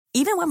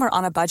Even when we're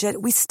on a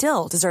budget, we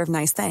still deserve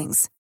nice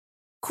things.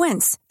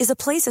 Quince is a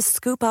place to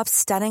scoop up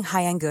stunning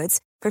high-end goods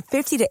for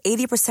 50 to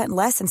 80%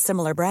 less than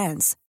similar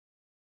brands.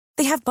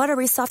 They have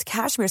buttery soft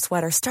cashmere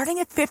sweaters starting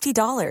at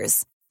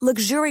 $50,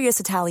 luxurious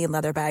Italian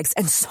leather bags,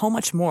 and so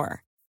much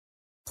more.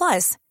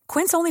 Plus,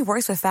 Quince only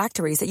works with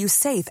factories that use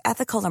safe,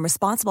 ethical, and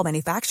responsible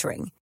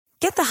manufacturing.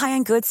 Get the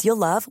high-end goods you'll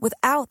love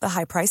without the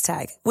high price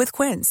tag with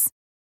Quince.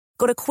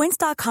 Go to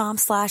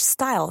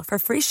quince.com/style for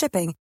free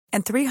shipping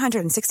and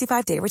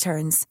 365-day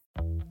returns.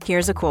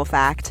 Here's a cool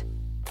fact.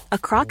 A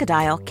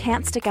crocodile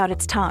can't stick out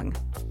its tongue.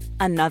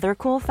 Another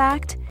cool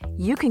fact,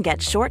 you can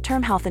get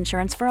short-term health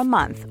insurance for a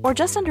month or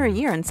just under a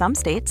year in some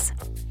states.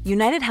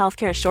 United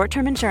Healthcare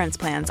short-term insurance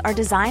plans are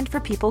designed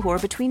for people who are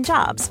between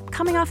jobs,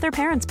 coming off their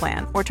parents'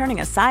 plan, or turning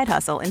a side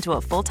hustle into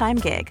a full-time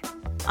gig.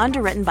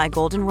 Underwritten by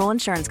Golden Rule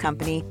Insurance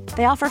Company,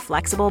 they offer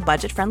flexible,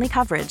 budget-friendly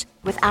coverage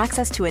with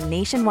access to a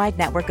nationwide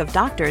network of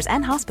doctors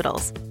and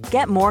hospitals.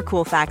 Get more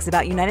cool facts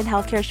about United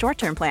Healthcare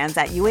short-term plans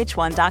at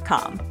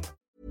uh1.com.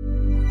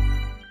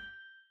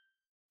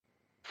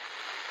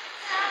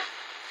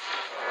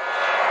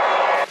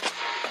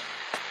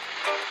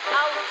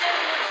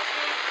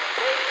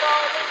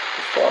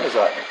 What phone is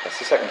that? That's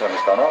the second time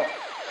it's gone off.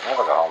 They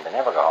never go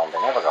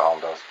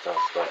home, those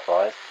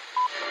boys.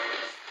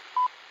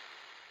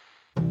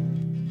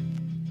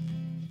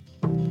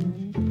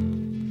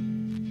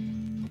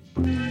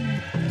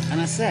 And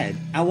I said,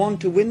 I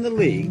want to win the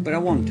league, but I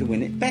want to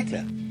win it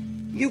better.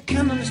 You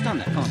can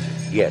understand that, can't you?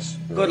 Yes.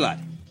 Good lad.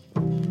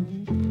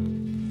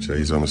 So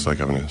he's almost like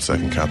having a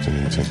second captain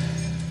in the team.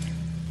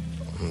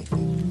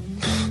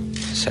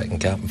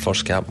 Second captain,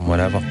 first captain,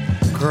 whatever.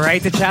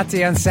 Great to chat to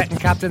you on second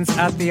captains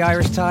at the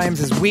Irish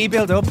Times as we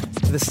build up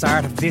to the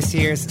start of this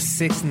year's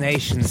Six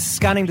Nations.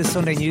 Scanning the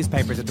Sunday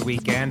newspapers at the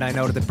weekend, I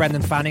noted that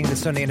Brendan Fanning, the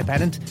Sunday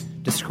Independent,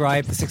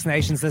 described the Six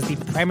Nations as the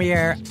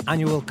premier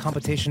annual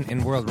competition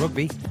in world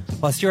rugby,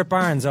 while Stuart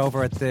Barnes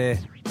over at the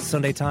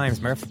Sunday Times,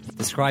 Murph,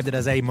 described it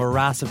as a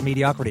morass of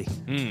mediocrity.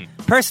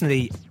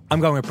 Personally, I'm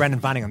going with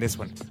Brendan Fanning on this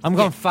one. I'm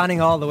going Fanning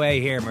all the way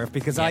here, Murph,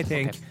 because I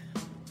think...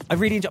 I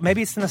really enjoy,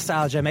 maybe it's the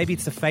nostalgia, maybe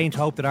it's the faint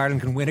hope that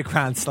Ireland can win a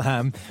Grand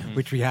Slam,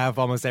 which we have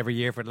almost every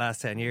year for the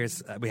last 10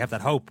 years. We have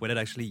that hope with it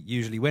actually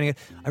usually winning it.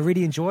 I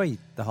really enjoy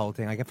the whole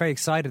thing. I get very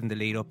excited in the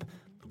lead up,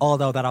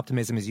 although that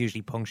optimism is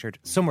usually punctured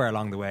somewhere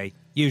along the way,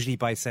 usually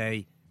by,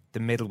 say, the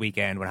middle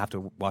weekend when I have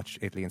to watch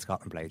Italy and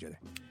Scotland play each other.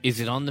 Is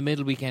it on the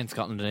middle weekend,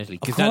 Scotland and Italy?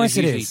 Of course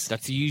it is.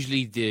 That's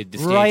usually the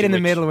stage right in the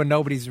middle when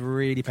nobody's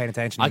really paying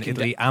attention and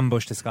Italy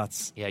ambush the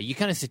Scots. Yeah, you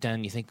kind of sit down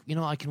and you think,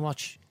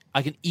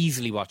 I can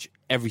easily watch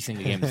every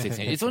single game of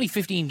 16. It's only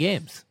 15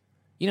 games.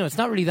 It's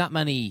not really that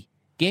many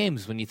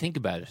games when you think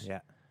about it.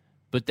 Yeah.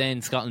 But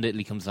then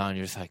Scotland-Italy comes on and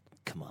you're just like,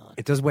 come on.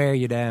 It does wear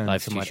you down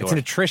so much. It's an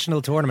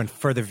attritional tournament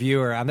for the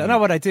viewer. And I know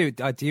what I do.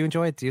 Do you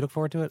enjoy it? Do you look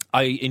forward to it?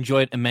 I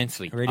enjoy it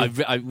immensely. Really?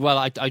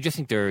 I just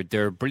think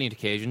they're brilliant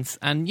occasions.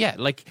 And yeah,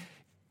 like,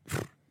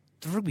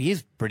 the rugby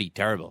is pretty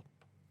terrible,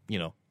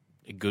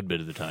 a good bit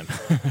of the time.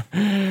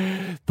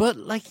 But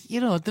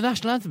the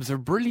national anthems are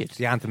brilliant.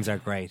 The anthems are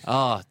great.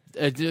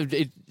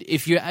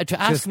 If you're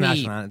to ask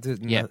me,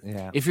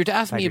 if you're to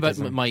ask me about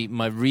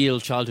my real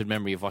childhood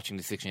memory of watching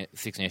the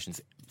Six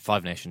Nations,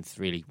 Five Nations,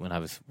 really, when I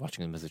was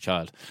watching them as a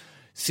child,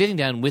 sitting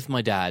down with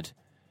my dad,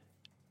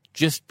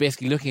 just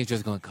basically looking at each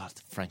other, going, "God,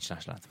 the French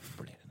national anthem is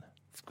brilliant, isn't it?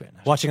 It's great."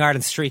 Watching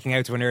Ireland streaking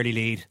out to an early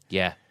lead.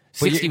 Yeah.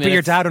 But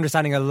your dad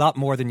understanding a lot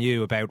more than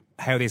you about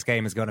how this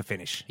game is going to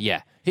finish.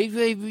 Yeah. Why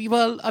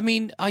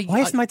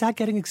isn't my dad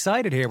getting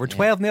excited here? We're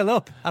 12-0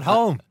 up at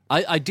home.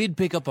 I did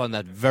pick up on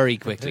that very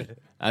quickly.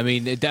 I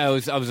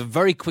was a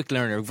very quick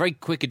learner, a very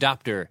quick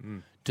adapter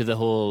to the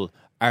whole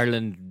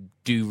Ireland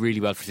do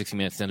really well for 60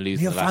 minutes then lose.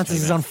 Neil the last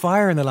Francis is on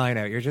fire in the line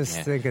out. You're just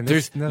thinking...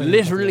 There's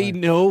literally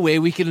no way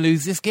we can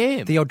lose this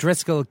game. The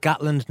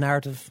O'Driscoll-Gatland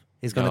narrative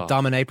is going to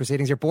dominate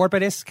proceedings. You're bored by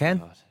this,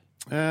 Ken?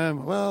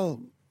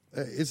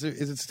 Is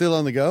it still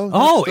on the go?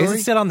 Oh, is it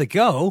still on the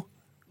go?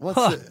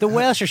 The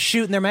Welsh are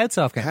shooting their mouths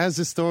off, Ken. How's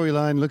the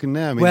storyline looking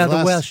now? The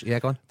Welsh... Yeah,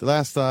 go on. The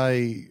last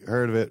I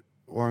heard of it,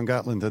 Warren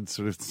Gatland had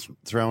sort of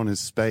thrown his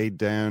spade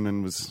down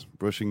and was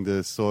brushing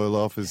the soil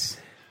off his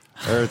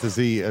earth as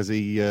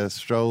he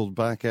strolled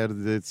back out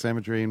of the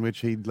cemetery in which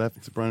he'd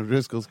left Brian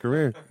O'Driscoll's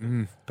career.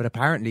 But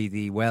apparently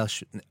the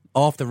Welsh,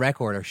 off the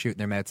record, are shooting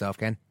their mouths off,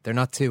 Ken. They're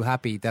not too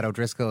happy that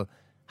O'Driscoll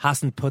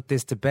hasn't put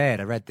this to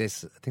bed. I read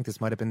this. I think this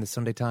might have been the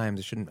Sunday Times.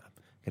 I shouldn't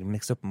get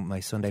mixed up with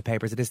my Sunday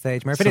papers at this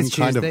stage. Murph, some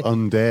kind of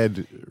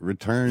undead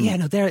return. Yeah,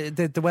 no,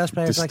 the Welsh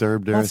players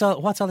disturbed like,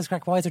 what's all this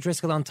crack? Why is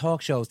O'Driscoll on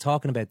talk shows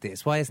talking about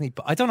this? Why isn't he?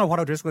 I don't know what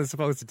O'Driscoll is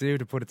supposed to do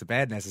to put it to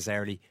bed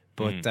necessarily,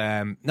 but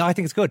no, I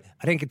think it's good.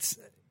 I think it's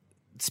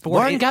sport.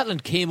 Warren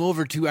Gatland came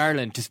over to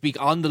Ireland to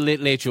speak on the Late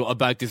Late Show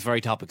about this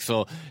very topic.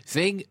 So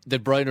saying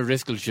that Brian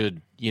O'Driscoll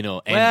should,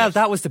 end it.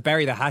 That was to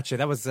bury the hatchet.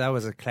 That was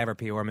a clever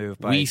PR move.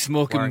 By we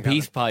smoke him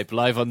peace pipe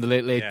live on the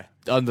Late Late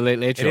on the Late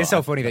Late Show. It is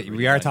so funny that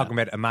we are talking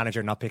about a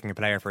manager not picking a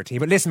player for a team.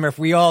 But listen, Murph,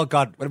 we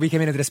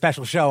came in and did a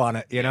special show on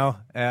it.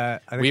 I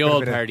think we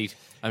all partied.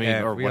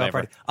 Or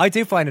whatever. I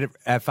do find it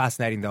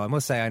fascinating, though. I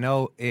must say, I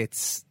know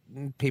it's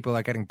people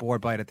are getting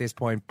bored by it at this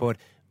point, but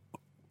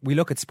we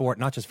look at sport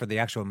not just for the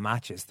actual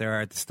matches. There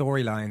are the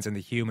storylines and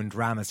the human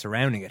drama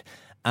surrounding it.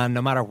 And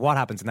no matter what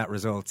happens in that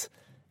result,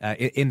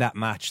 in that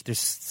match, there's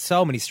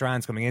so many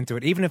strands coming into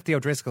it. Even if the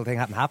O'Driscoll thing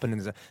hadn't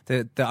happened,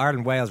 the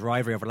Ireland-Wales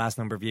rivalry over the last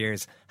number of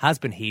years has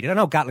been heated. I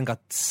know Gatlin got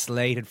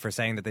slated for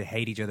saying that they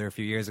hate each other a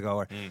few years ago,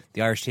 or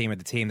the Irish team or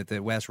the team that the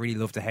West really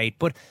love to hate.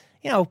 But,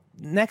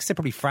 next to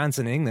probably France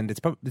and England, it's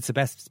been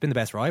the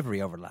best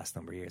rivalry over the last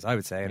number of years, I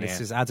would say. And this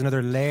just adds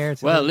another layer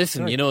to Well,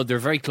 listen, they're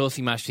very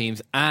closely matched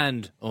teams,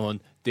 and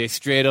they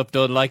straight up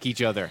don't like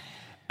each other.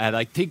 And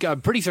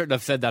I'm pretty certain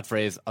I've said that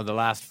phrase on the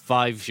last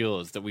 5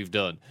 shows that we've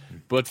done.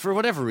 But for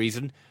whatever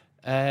reason,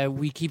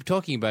 we keep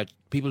talking about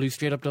people who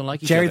straight up don't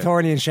like each other. Jerry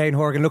Thorney and Shane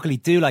Horgan luckily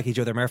do like each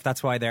other, Murph.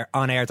 That's why their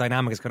on-air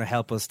dynamic is going to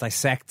help us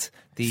dissect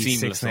these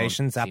Six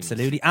Nations.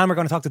 Absolutely. And we're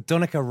going to talk to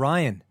Donnacha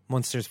Ryan,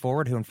 Munster's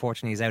forward, who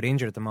unfortunately is out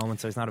injured at the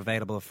moment, so he's not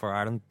available for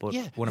Ireland, but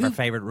one of our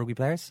favourite rugby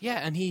players. Yeah,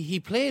 and he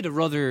played a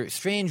rather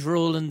strange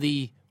role in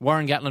the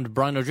Warren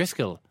Gatland-Brian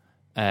O'Driscoll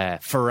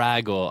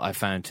farrago I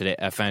found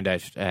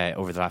out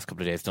over the last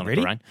couple of days.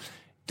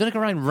 Donnacha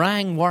Ryan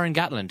rang Warren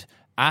Gatland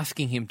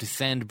asking him to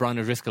send Brian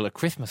O'Driscoll a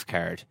Christmas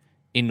card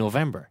in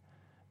November.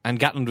 And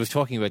Gatland was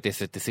talking about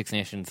this at the Six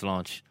Nations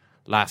launch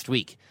last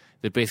week,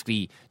 that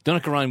basically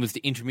Donnacha Ryan was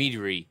the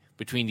intermediary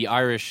between the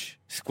Irish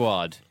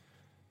squad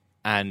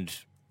and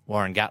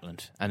Warren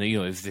Gatland. And it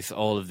was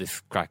all of this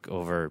crack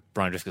over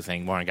Brian O'Driscoll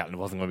saying Warren Gatland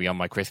wasn't going to be on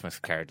my Christmas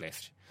card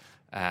list.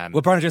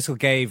 Well, Brian O'Driscoll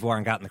gave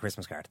Warren Gatland the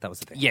Christmas card. That was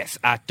the thing. Yes,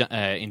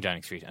 in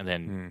Downing Street. And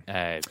then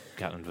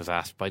Gatland was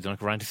asked by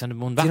Donnacha Ryan to send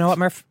him one back. Do you know what,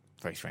 Murph?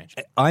 Very strange.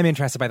 I'm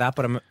interested by that,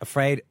 but I'm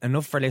afraid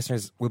enough of our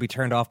listeners will be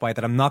turned off by it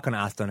that I'm not going to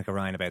ask Donnacha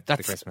Ryan about the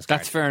Christmas card.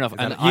 That's fair enough.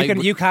 And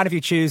you can if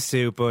you choose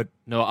to, but...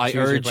 No, I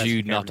urge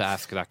you not to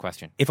ask that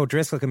question. If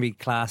O'Driscoll can be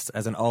classed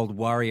as an old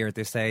warrior at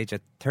this stage,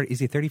 is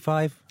he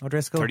 35,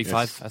 O'Driscoll?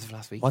 35, as of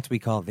last week. What do we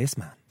call this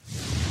man?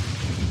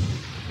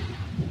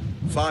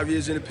 5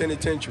 years in the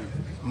penitentiary,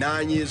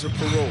 9 years of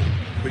parole,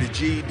 with a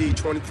GED,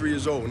 23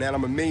 years old. Now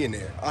I'm a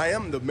millionaire. I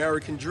am the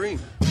American dream.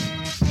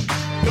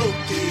 Go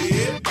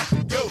kid,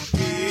 go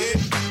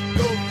kid,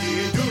 go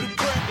kid, do the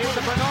crap. It's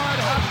a Bernard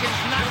Hopkins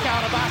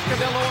knockout of Oscar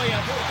De La Hoya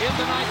in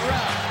the 9th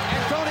round.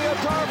 Antonio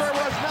Tarver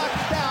was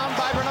knocked down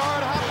by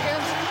Bernard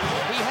Hopkins.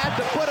 He had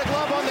to put a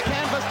glove on the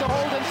canvas to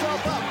hold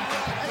himself up.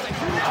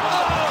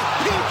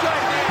 Huge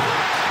right hand!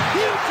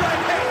 Huge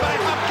right hand by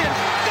Hopkins.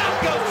 Down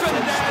goes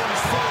Trinidad.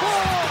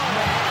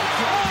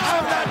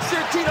 I'm not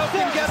sure Tito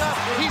can get up.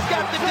 He's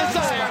got the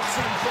desire.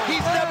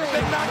 He's never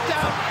been knocked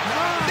out.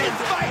 This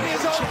fight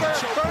is over.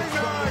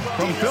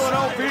 From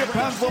Philadelphia,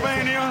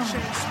 Pennsylvania,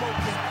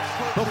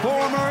 the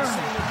former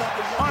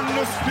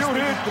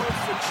undisputed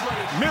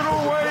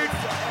middleweight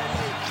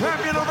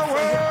champion of the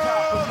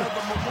world,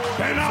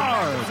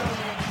 Bernard,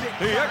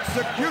 the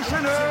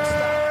Executioner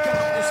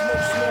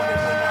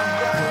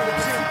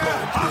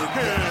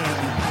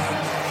Hopkins.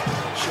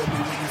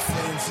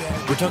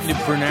 We're talking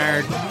to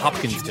Bernard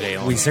Hopkins today.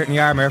 We certainly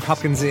are, Murph.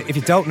 Hopkins, if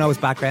you don't know his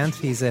background,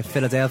 he's a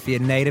Philadelphia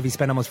native. He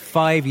spent almost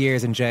 5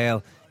 years in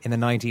jail in the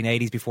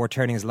 1980s before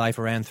turning his life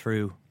around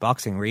through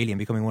boxing, really, and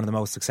becoming one of the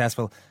most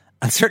successful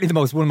and certainly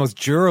one of the most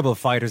durable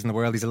fighters in the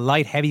world. He's a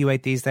light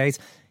heavyweight these days.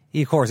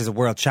 He, of course, is a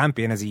world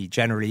champion, as he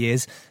generally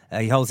is.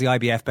 He holds the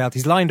IBF belt.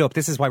 He's lined up.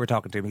 This is why we're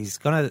talking to him. He's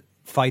going to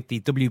fight the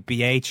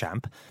WBA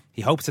champ.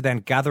 He hopes to then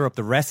gather up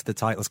the rest of the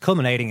titles,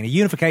 culminating in a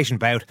unification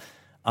bout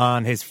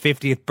on his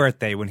 50th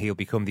birthday when he'll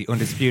become the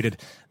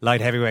undisputed light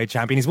heavyweight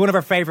champion. He's one of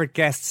our favourite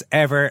guests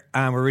ever,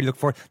 and we're really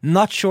looking forward.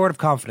 Not short of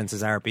confidence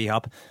is our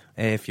B-Hop,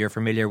 if you're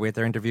familiar with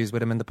our interviews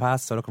with him in the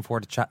past, so looking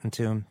forward to chatting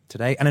to him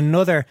today. And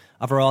another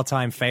of our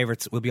all-time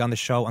favourites will be on the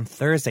show on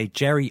Thursday.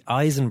 Jerry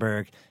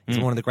Eisenberg is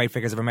one of the great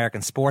figures of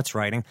American sports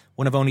writing,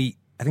 one of only,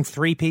 I think,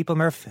 3 people,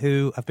 Murph,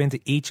 who have been to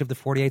each of the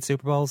 48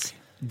 Super Bowls.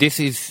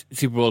 This is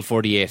Super Bowl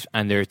 48,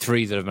 and there are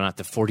 3 that have been at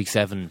the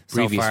 47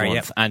 previous ones,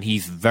 yep. And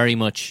he's very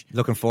much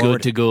looking forward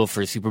good to go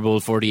for Super Bowl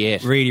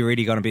 48. Really,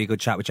 really going to be a good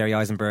chat with Jerry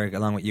Eisenberg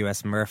along with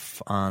US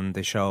Murph on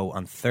the show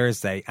on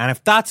Thursday. And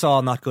if that's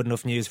all not good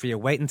enough news for you,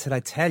 wait until I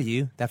tell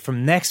you that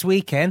from next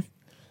weekend,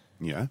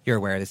 you're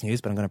aware of this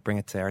news, but I'm going to bring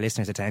it to our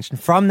listeners' attention.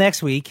 From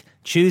next week,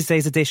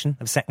 Tuesday's edition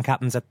of Second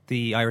Captains at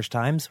the Irish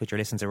Times, which you're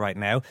listening to right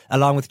now,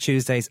 along with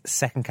Tuesday's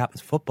Second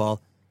Captains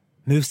Football,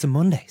 moves to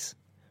Mondays.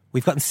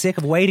 We've gotten sick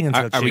of waiting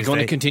until Tuesday. Are we going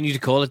to continue to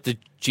call it the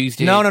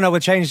Tuesday? No. We'll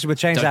change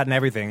that and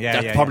everything.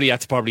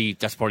 That's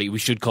probably. We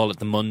should call it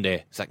the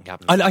Monday Second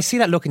Captain. I see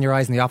that look in your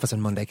eyes in the office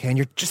on Monday, Ken.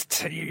 You're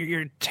just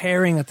you're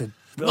tearing at the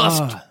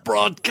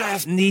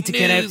broadcast. Need to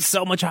get out.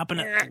 So much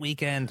happening at the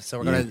weekend, so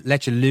we're going to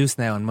let you loose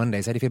now on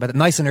Mondays. How do you feel about it?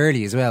 Nice and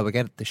early as well. We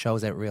get the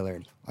shows out real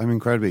early. I'm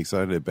incredibly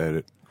excited about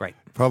it. Great.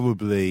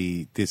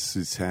 Probably this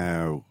is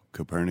how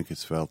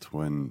Copernicus felt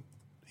when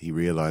he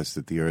realised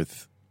that the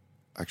Earth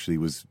actually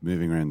was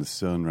moving around the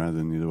sun rather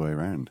than the other way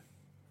around.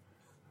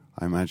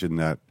 I imagine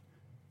that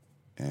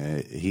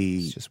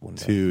he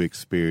too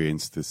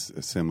experienced a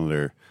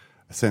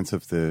sense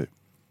of a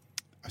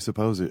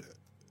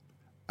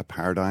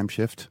paradigm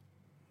shift.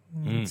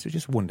 So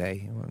just one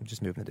day,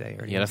 just moving the day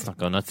early. Yeah, let's not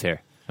go nuts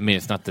here. I mean,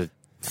 it's not the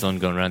sun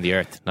going around the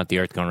earth, not the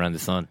earth going around the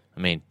sun. I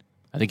mean,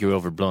 I think you're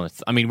overblown it.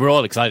 I mean, we're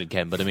all excited,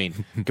 Ken, but I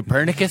mean,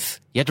 Copernicus?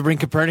 You had to bring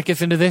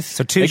Copernicus into this?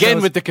 So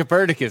with the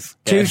Copernicus.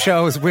 Two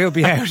shows will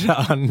be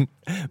out on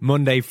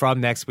Monday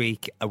from next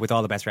week with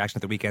all the best reaction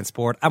at the weekend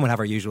sport. And we'll have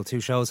our usual 2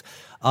 shows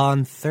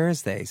on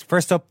Thursdays.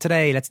 First up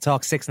today, let's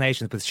talk Six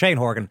Nations with Shane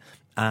Horgan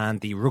and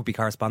the rugby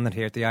correspondent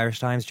here at the Irish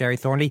Times, Jerry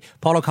Thornley.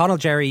 Paul O'Connell,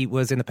 Jerry,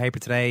 was in the paper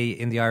today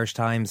in the Irish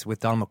Times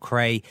with Donald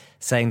McCrae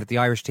saying that the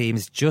Irish team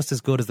is just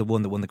as good as the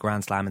one that won the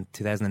Grand Slam in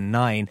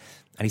 2009.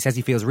 And he says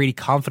he feels really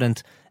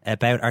confident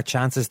about our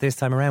chances this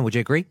time around. Would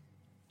you agree?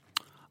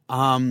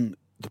 The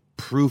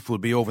proof will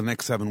be over the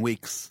next 7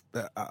 weeks.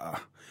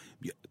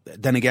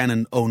 Then again,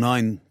 in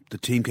 2009, the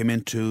team came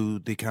into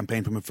the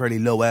campaign from a fairly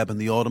low ebb in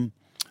the autumn,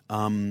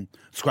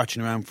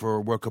 scratching around for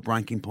World Cup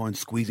ranking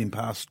points, squeezing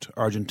past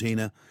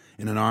Argentina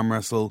in an arm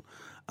wrestle,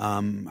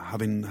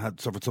 having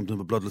suffered something of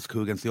a bloodless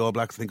coup against the All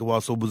Blacks, I think it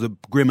was. So it was a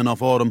grim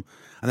enough autumn.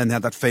 And then they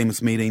had that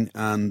famous meeting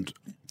and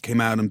came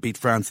out and beat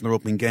France in their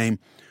opening game.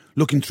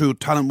 Looking through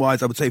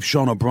talent-wise, I would say if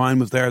Sean O'Brien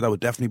was there, that would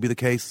definitely be the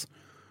case.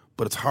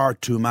 But it's hard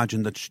to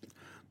imagine that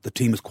the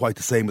team is quite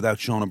the same without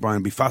Sean O'Brien.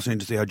 It'd be fascinating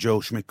to see how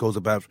Joe Schmidt goes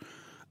about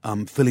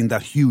filling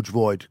that huge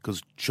void,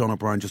 because Sean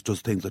O'Brien just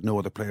does things that no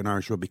other player in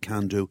Irish rugby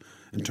can do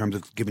in terms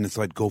of giving the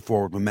side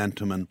go-forward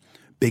momentum and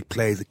big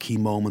plays at key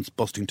moments,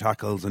 busting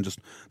tackles, and just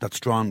that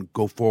strong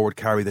go-forward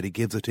carry that he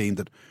gives a team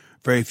that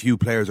very few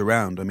players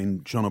around. I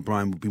mean, Sean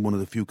O'Brien would be one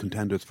of the few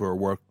contenders for a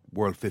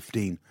World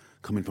 15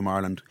 coming from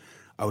Ireland.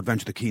 I would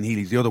venture that Cian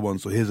Healy's the other one,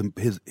 so his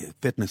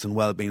fitness and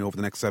well-being over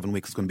the next 7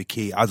 weeks is going to be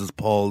key, as is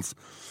Paul's,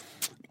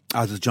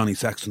 as is Johnny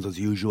Sexton's as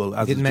usual.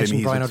 As you didn't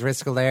mention Brian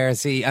O'Driscoll there.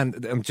 See,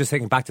 and I'm just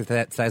thinking back to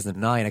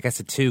 2009, I guess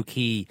the 2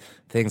 key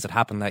things that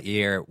happened that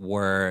year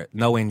were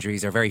no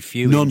injuries or very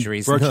few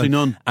injuries. Virtually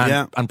none.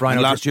 And Brian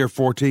last year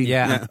 14.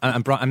 Yeah.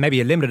 And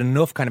maybe a limited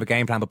enough kind of a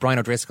game plan, but Brian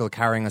O'Driscoll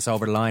carrying us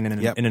over the line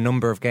in a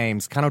number of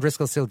games. Can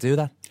O'Driscoll still do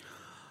that?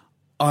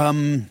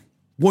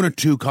 1 or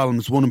 2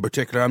 columns, one in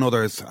particular, and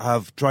others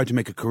have tried to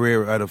make a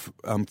career out of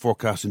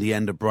forecasting the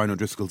end of Brian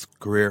O'Driscoll's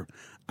career,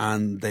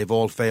 and they've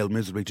all failed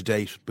miserably to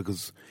date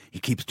because he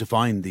keeps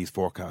defying these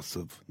forecasts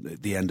of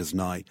the end is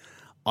nigh.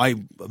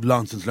 I've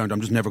long since learned I'm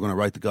just never going to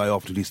write the guy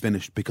off until he's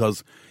finished,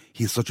 because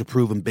he's such a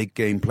proven big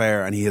game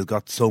player and he has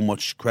got so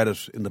much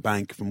credit in the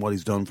bank from what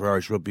he's done for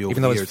Irish rugby over the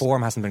years. Even though his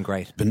form hasn't been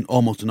great. Been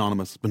almost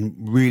anonymous, been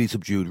really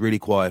subdued, really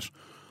quiet.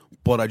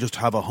 But I just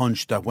have a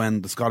hunch that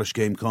when the Scottish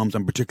game comes,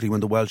 and particularly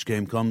when the Welsh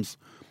game comes,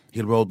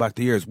 he'll roll back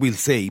the years. We'll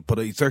see, but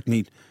he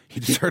certainly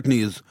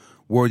is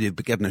worthy of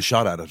getting a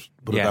shot at it,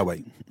 put it that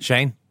way.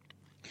 Shane?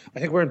 I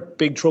think we're in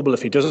big trouble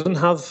if he doesn't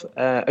have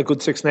a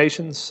good Six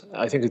Nations.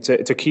 I think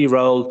it's a key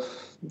role.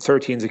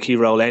 13 is a key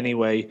role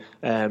anyway.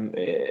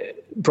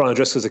 Brian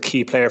O'Driscoll is a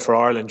key player for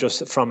Ireland,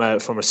 just from a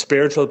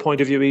spiritual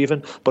point of view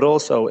even, but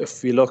also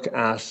if you look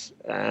at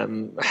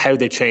how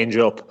they change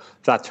up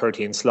that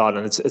 13 slot,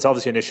 and it's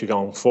obviously an issue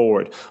going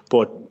forward,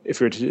 but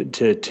if you're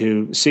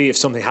to see if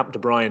something happened to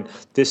Brian,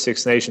 this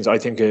Six Nations, I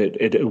think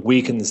it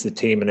weakens the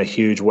team in a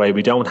huge way.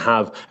 We don't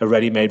have a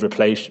ready-made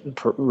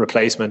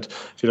replacement.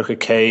 If you look at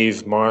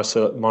Cave,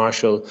 Marshall,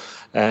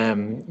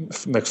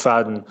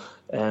 McFadden,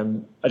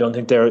 I don't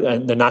think they're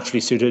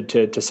naturally suited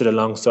to sit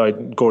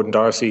alongside Gordon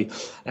Darcy.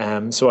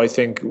 So I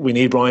think we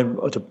need Brian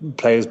to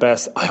play his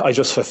best. I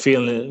just have a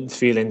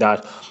feeling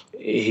that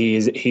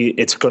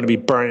it's going to be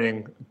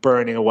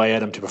burning away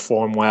at him to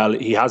perform well.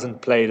 He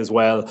hasn't played as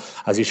well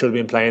as he should have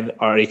been playing,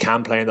 or he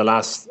can play in the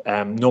last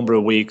number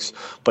of weeks.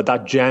 But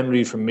that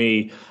generally, for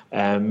me,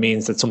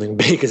 means that something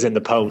big is in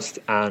the post,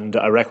 and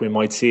I reckon we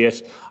might see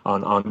it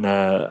on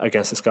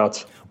against the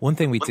Scots. One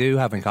thing we do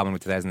have in common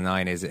with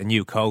 2009 is a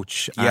new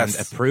coach and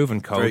a proven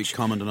coach. Very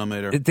common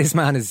denominator. This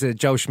man is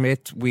Joe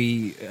Schmidt.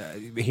 We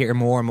hear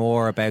more and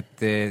more about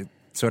the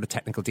sort of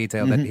technical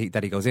detail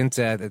that he goes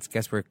into. I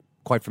guess we're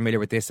quite familiar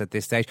with this at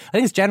this stage. I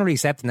think it's generally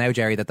accepted now,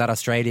 Jerry, that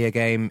Australia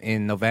game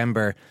in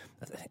November,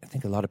 I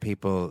think a lot of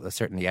people,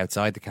 certainly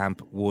outside the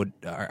camp,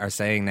 are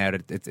saying now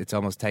that it's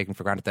almost taken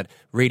for granted that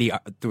really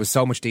there was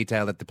so much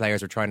detail that the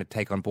players were trying to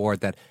take on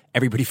board that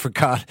everybody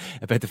forgot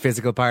about the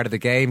physical part of the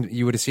game.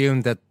 You would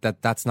assume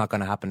that's not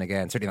going to happen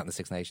again, certainly not in the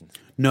Six Nations.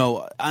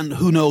 No, and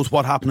who knows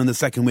what happened in the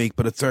second week,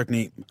 but it's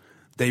certainly...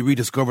 They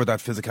rediscovered that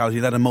physicality,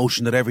 that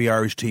emotion that every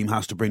Irish team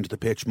has to bring to the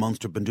pitch.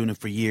 Munster have been doing it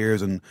for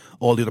years, and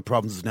all the other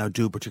provinces now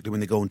do, particularly when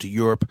they go into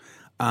Europe.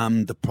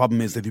 The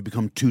problem is if you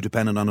become too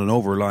dependent on an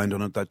over-reliant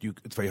on it,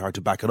 it's very hard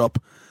to back it up.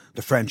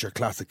 The French are a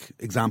classic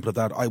example of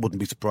that. I wouldn't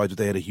be surprised if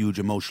they had a huge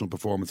emotional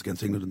performance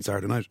against England on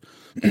Saturday night.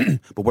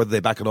 But whether they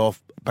back it up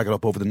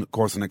over the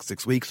course of the next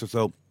 6 weeks or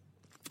so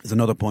is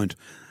another point.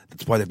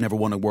 That's why they've never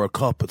won a World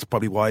Cup. It's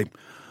probably why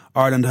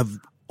Ireland have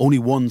only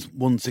won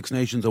Six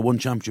Nations or one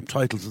championship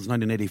title since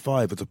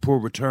 1985. It's a poor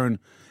return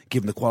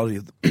given the quality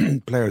of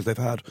the players they've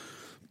had.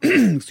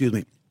 Excuse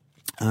me.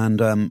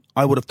 And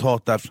I would have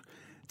thought that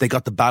they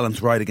got the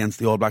balance right against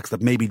the All Blacks, that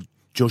maybe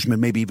Joe Schmidt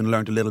maybe even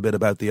learned a little bit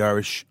about the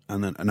Irish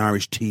and an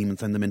Irish team and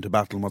send them into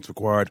battle and what's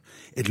required.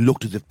 It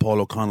looked as if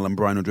Paul O'Connell and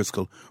Brian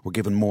O'Driscoll were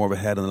given more of a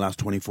head in the last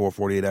 24,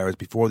 48 hours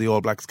before the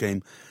All Blacks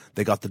game.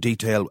 They got the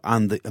detail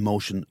and the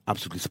emotion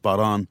absolutely spot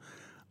on.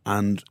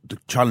 And the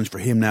challenge for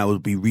him now will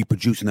be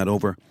reproducing that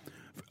over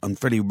on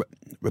fairly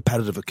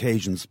repetitive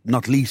occasions,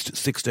 not least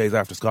 6 days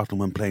after Scotland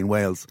when playing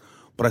Wales.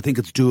 But I think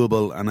it's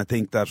doable, and I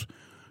think that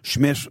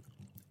Schmidt,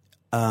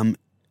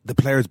 the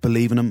players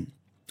believe in him.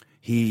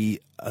 He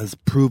has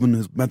proven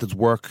his methods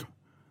work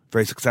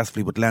very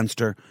successfully with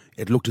Leinster.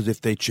 It looked as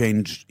if he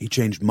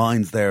changed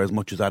minds there as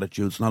much as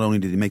attitudes. Not only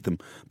did he make them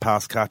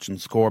pass, catch and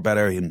score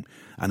better and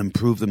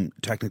improve them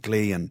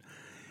technically and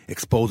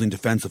exposing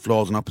defensive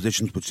flaws and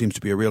oppositions, which seems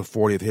to be a real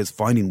forte of his,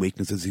 finding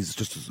weaknesses. He's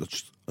just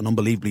such an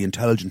unbelievably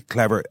intelligent,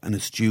 clever and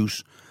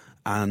astute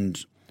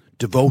and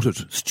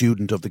devoted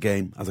student of the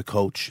game as a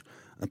coach.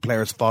 And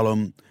players follow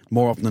him.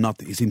 More often than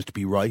not, he seems to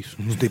be right. So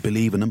they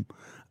believe in him.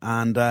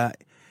 And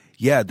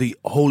the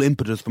whole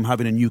impetus from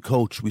having a new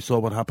coach, we saw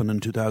what happened in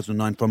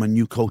 2009 from a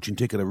new coaching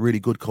ticket, a really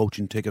good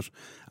coaching ticket,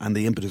 and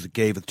the impetus it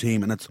gave the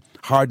team. And it's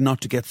hard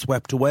not to get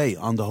swept away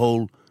on the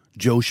whole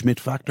Joe Schmidt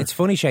factor. It's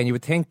funny, Shane, you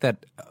would think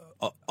that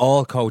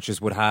all coaches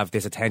would have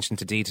this attention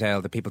to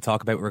detail that people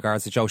talk about with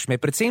regards to Joe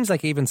Schmidt, but it seems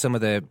like even some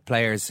of the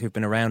players who've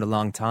been around a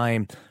long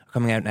time are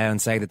coming out now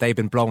and saying that they've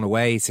been blown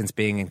away since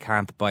being in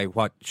camp by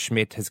what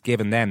Schmidt has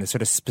given them, the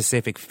sort of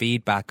specific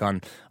feedback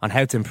on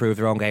how to improve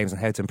their own games and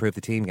how to improve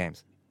the team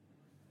games.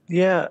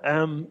 Yeah,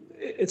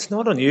 it's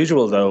not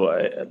unusual though.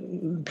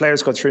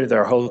 Players go through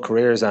their whole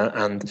careers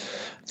and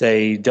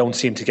they don't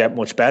seem to get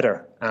much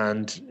better.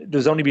 And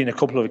there's only been a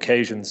couple of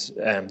occasions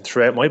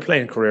throughout my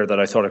playing career that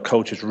I thought a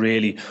coach has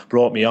really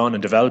brought me on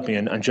and developed me.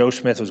 And Joe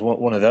Schmidt was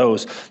one of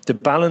those. The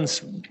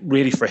balance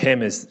really for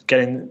him is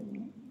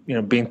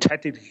being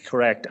technically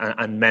correct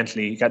and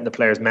mentally, getting the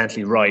players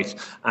mentally right.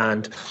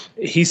 And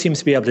he seems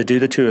to be able to do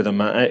the two of them.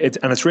 And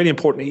it's really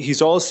important.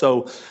 He's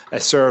also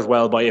served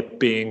well by it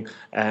being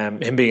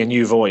him being a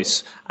new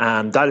voice.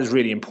 And that is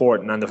really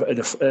important. And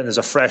there's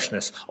a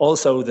freshness.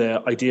 Also,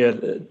 the idea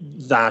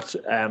that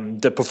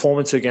the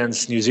performance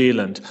against New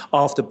Zealand,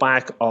 off the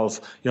back of,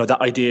 the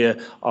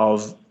idea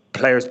of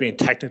players being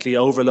technically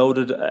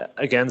overloaded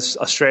against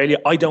Australia,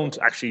 I don't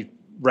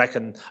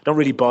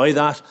really buy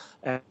that.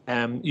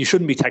 You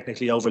shouldn't be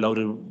technically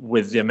overloaded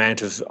with the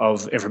amount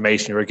of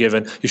information you were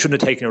given. You shouldn't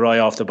have taken your eye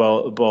off the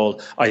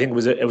ball. I think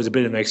it was a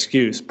bit of an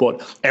excuse,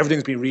 but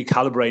everything's been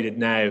recalibrated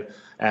now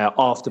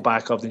off the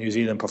back of the New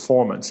Zealand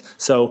performance.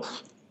 So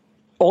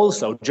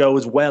also, Joe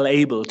is well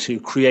able to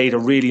create a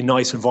really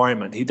nice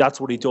environment. That's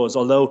what he does.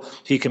 Although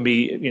he can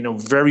be,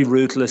 very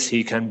ruthless,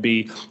 he can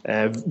be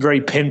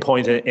very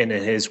pinpointed in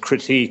his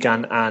critique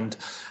and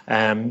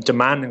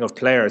demanding of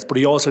players, but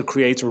he also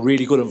creates a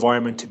really good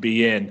environment to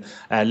be in.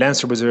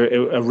 Leinster was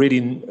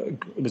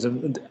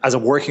as a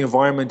working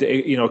environment,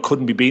 it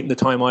couldn't be beaten the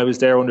time I was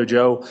there under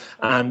Joe,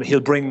 and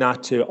he'll bring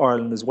that to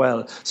Ireland as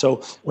well.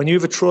 So when you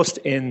have a trust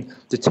in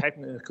the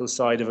technical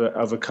side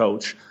of a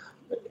coach,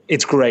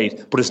 it's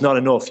great, but it's not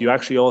enough. You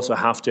actually also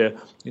have to,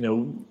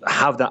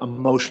 have that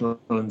emotional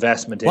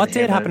investment in What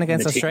did happen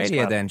against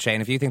Australia then,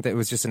 Shane? If you think that it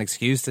was just an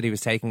excuse that he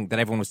was taking, that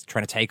everyone was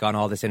trying to take on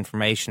all this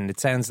information, it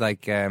sounds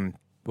like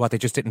they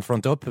just didn't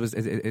front up.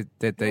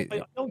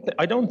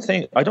 I don't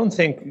think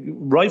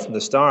right from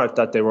the start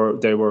that they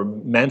were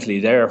mentally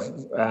there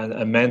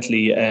and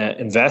mentally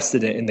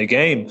invested in the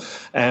game.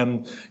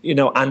 And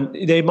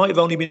they might have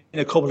only been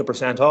a couple of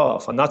 %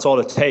 off, and that's all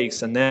it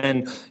takes. And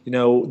then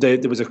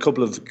there was a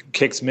couple of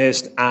kicks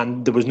missed,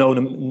 and there was no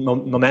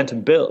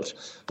momentum built.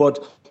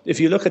 But if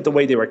you look at the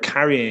way they were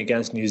carrying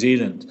against New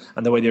Zealand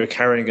and the way they were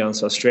carrying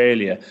against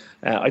Australia,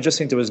 I just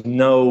think there was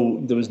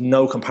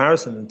no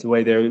comparison to the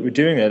way they were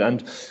doing it.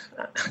 And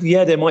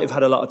yeah, they might have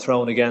had a lot of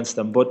thrown against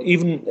them, but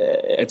even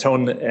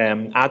thrown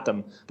at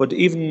them. But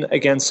even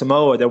against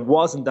Samoa, there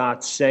wasn't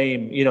that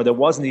same. There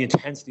wasn't the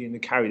intensity in the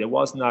carry. There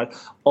wasn't that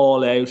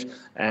all out,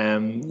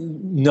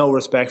 no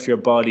respect for your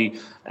body,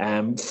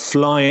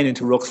 flying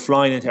into rucks,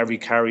 flying into every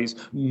carries,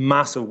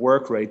 massive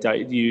work rate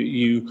that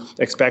you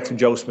expect from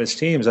Joe Smith's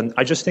teams. And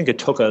I just think it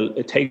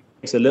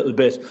takes a little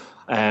bit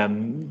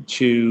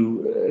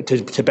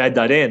to bed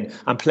that in.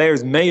 And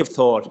players may have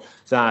thought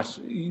that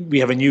we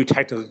have a new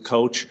technical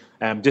coach.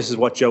 This is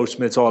what Joe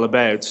Smith's all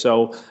about.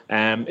 So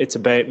it's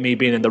about me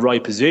being in the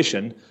right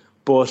position.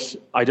 But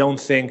I don't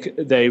think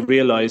they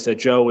realise that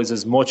Joe is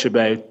as much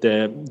about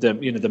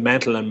the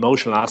mental and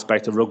emotional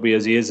aspect of rugby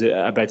as he is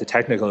about the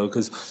technical.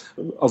 Because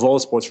of all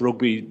sports,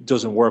 rugby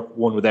doesn't work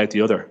one without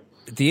the other.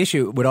 The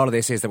issue with all of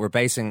this is that we're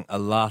basing a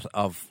lot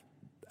of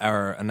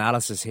our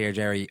analysis here,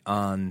 Jerry,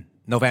 on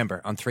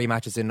November, on 3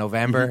 matches in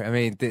November. Mm-hmm. I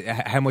mean,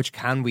 how much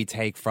can we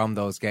take from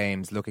those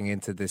games looking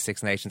into the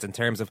Six Nations in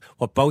terms of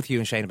what both you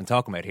and Shane have been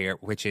talking about here,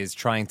 which is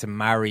trying to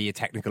marry a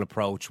technical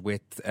approach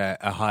with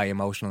a high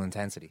emotional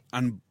intensity?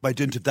 And by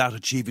dint of that,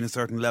 achieving a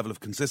certain level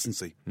of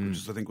consistency, which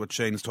is, I think, what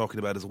Shane is talking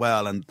about as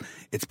well. And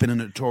it's been a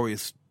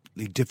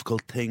notoriously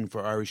difficult thing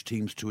for Irish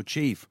teams to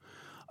achieve.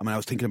 I mean, I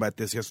was thinking about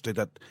this yesterday,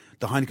 that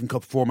the Heineken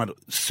Cup format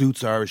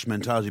suits Irish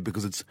mentality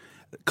because it's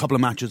a couple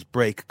of matches,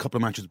 break, couple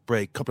of matches,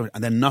 break,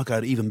 and then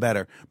knockout even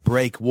better.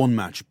 Break, one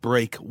match,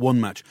 break, one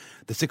match.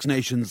 The Six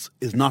Nations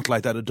is not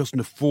like that. It doesn't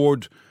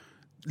afford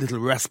little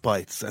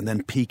respites and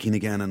then peaking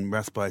again and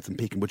respites and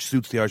peaking, which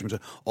suits the Irish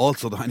mentality.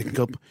 Also, the Heineken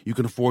Cup, you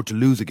can afford to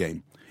lose a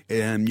game.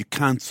 You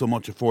can't so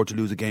much afford to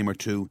lose a game or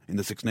two in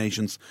the Six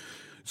Nations.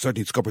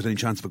 Certainly it scuppers any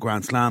chance of a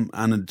Grand Slam,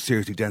 and it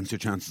seriously dents your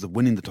chances of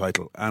winning the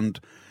title. And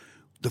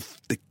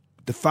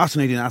the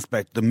fascinating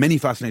aspect, the many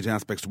fascinating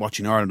aspects to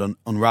watching Ireland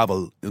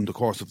unravel in the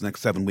course of the next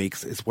 7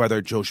 weeks is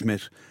whether Joe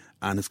Schmidt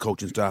and his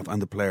coaching staff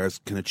and the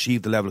players can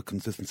achieve the level of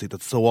consistency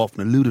that so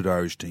often eluded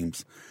Irish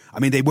teams.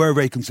 I mean, they were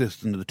very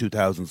consistent in the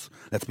 2000s.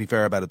 Let's be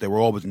fair about it. They were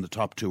always in the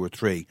top 2 or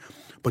 3.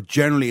 But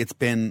generally, it's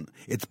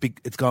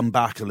gone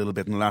back a little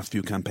bit in the last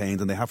few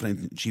campaigns, and they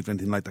haven't achieved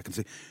anything like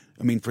that.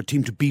 I mean, for a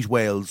team to beat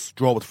Wales,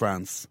 draw with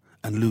France,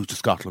 and lose to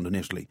Scotland and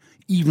Italy,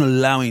 even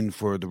allowing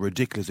for the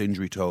ridiculous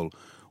injury toll,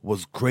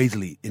 was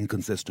crazily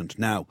inconsistent.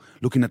 Now,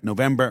 looking at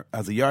November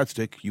as a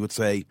yardstick, you would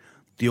say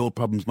the old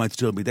problems might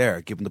still be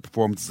there, given the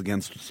performances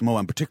against Samoa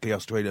and particularly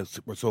Australia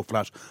were so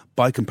flat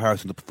by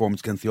comparison to the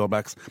performance against the All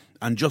Blacks.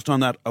 And just on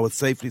that, I would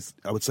say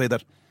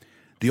that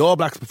the All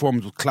Blacks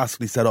performance was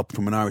classically set up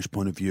from an Irish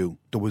point of view.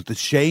 There was the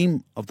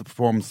shame of the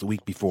performance the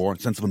week before, a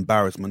sense of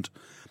embarrassment,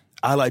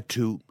 allied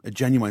to a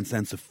genuine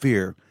sense of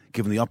fear,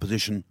 given the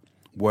opposition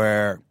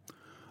were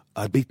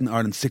had beaten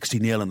Ireland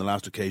 60-0 on the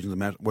last occasions they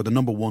met. We're the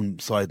number one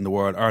side in the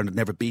world. Ireland had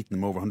never beaten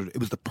them over 100. It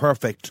was the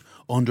perfect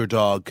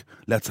underdog,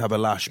 let's have a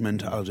lash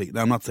mentality.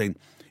 Now, I'm not saying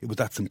it was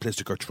that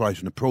simplistic or trite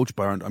an approach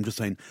by Ireland. I'm just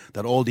saying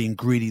that all the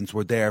ingredients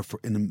were there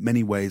in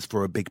many ways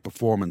for a big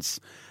performance.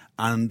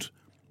 And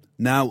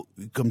now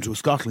we come to a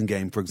Scotland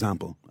game, for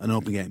example, an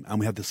opening game, and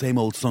we have the same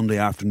old Sunday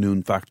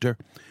afternoon factor.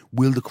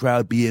 Will the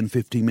crowd be in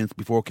 15 minutes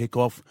before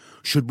kick-off?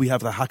 Should we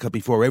have the haka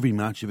before every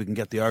match if we can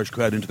get the Irish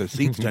crowd into their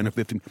seats 10 or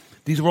 15?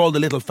 These are all the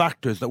little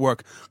factors that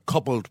work,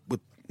 coupled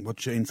with what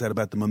Shane said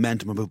about the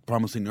momentum of a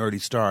promising early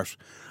start.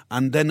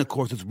 And then, of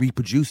course, it's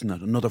reproducing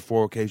that another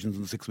 4 occasions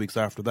in the 6 weeks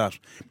after that.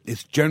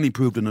 It's generally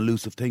proved an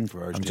elusive thing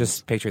for Irish teams.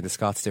 Just picturing the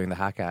Scots doing the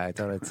haka. I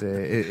thought it's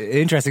an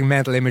interesting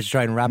mental image to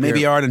try and wrap.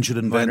 Maybe Ireland should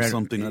invent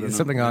something. I don't know.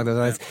 Something along those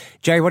lines.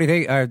 Jerry, what do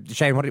you think?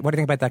 Shane, what do you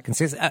think about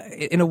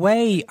that? In a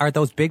way, are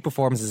those big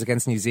performances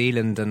against New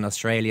Zealand and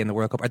Australia in the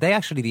World Cup, are they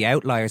actually the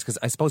outliers? Because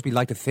I suppose we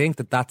like to think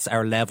that that's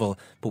our level,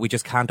 but we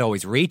just can't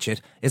always reach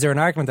it. Is there an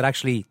argument that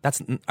actually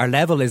our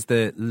level is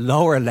the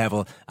lower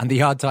level and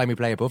the odd time we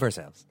play above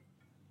ourselves?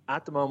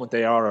 At the moment,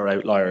 they are our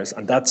outliers,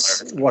 and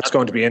that's what's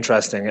going to be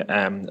interesting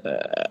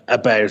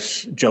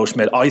about Joe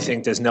Schmidt. I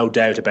think there's no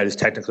doubt about his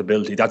technical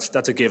ability.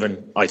 That's a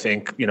given. I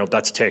think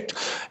that's ticked.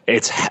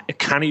 It's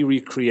can he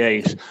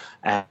recreate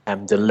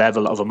the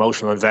level of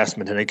emotional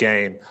investment in a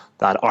game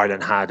that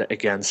Ireland had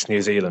against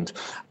New Zealand?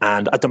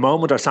 And at the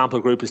moment, our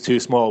sample group is too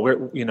small.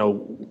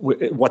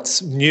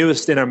 What's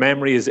newest in our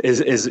memory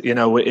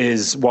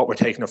is what we're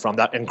taking it from.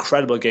 That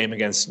incredible game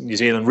against New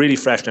Zealand, really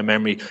fresh in our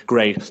memory,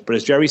 great. But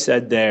as Jerry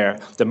said there,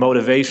 the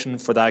motivation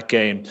for that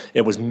game,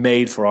 it was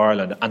made for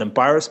Ireland. And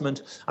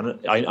embarrassment, and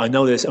I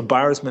know this,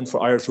 embarrassment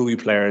for Irish rugby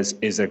players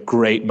is a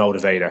great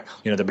motivator.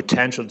 The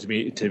potential to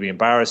be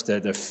embarrassed,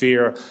 the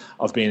fear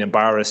of being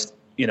embarrassed,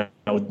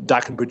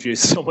 that can produce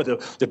some of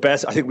the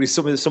best. I think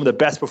some of the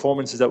best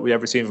performances that we've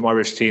ever seen from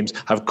Irish teams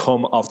have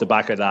come off the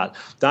back of that.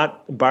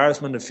 That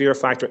embarrassment and fear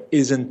factor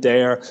isn't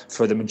there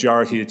for the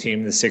majority of the team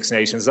in the Six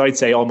Nations. I'd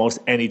say almost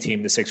any team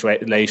in the Six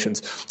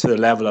Nations to the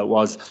level it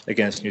was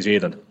against New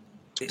Zealand.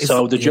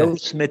 So the Joe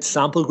Schmidt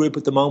sample group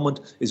at the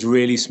moment is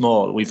really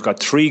small. We've got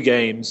 3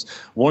 games.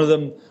 One of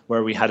them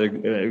where we had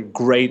a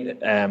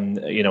great,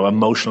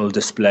 emotional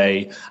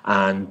display,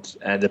 and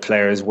the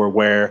players were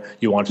where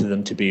you wanted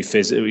them to be, in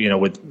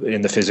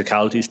the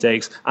physicality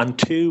stakes. And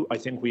 2, I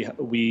think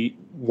we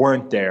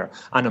weren't there.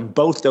 And in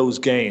both those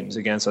games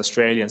against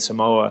Australia and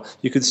Samoa,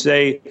 you could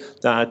say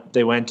that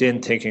they went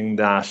in thinking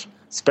that,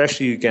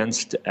 especially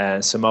against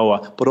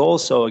Samoa, but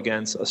also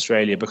against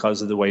Australia,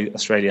 because of the way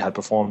Australia had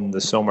performed in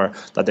the summer,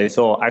 that they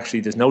thought, actually,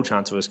 there's no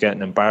chance of us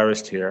getting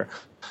embarrassed here.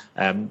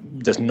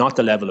 There's not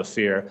the level of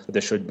fear that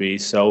there should be.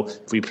 So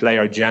if we play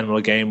our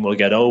general game, we'll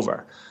get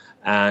over.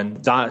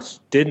 And that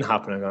didn't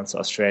happen against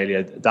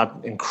Australia. That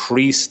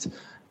increased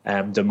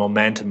the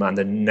momentum and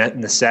the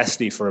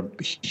necessity for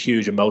a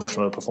huge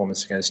emotional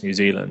performance against New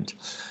Zealand.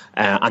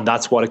 And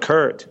that's what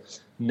occurred.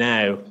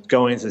 Now,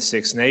 going into the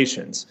Six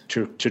Nations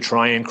to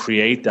try and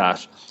create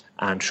that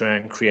and try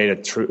and create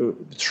it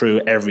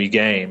through every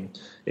game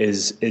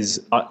is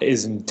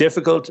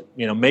difficult.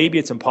 Maybe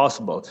it's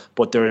impossible,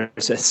 but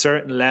there's a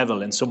certain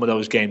level in some of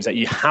those games that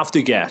you have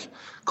to get,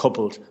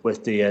 coupled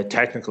with the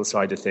technical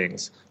side of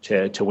things,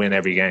 to win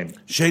every game.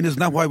 Shane, isn't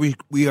that why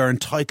we are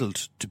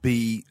entitled to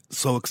be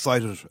so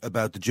excited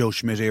about the Joe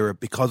Schmidt era,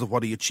 because of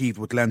what he achieved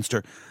with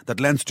Leinster? That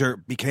Leinster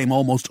became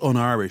almost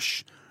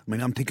un-Irish I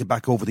mean, I'm thinking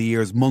back over the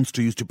years,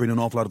 Munster used to bring an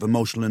awful lot of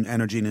emotional and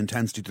energy and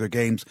intensity to their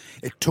games.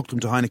 It took them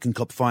to Heineken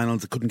Cup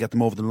finals. It couldn't get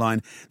them over the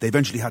line. They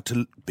eventually had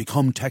to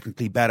become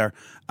technically better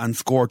and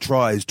score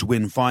tries to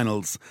win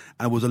finals.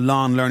 And it was a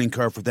long learning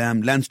curve for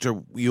them. Leinster,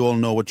 we all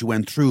know what you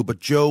went through. But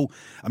Joe,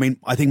 I mean,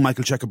 I think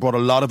Michael Cheika brought a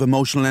lot of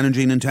emotional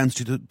energy and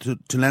intensity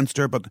to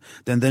Leinster. But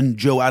then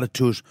Joe added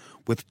to it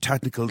with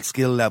technical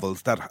skill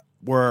levels that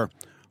were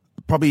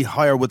probably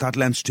higher with that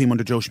Leinster team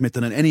under Joe Schmidt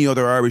than in any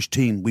other Irish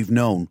team we've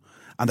known.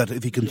 And that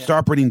if he can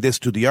start bringing this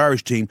to the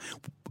Irish team,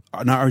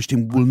 an Irish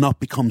team will not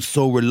become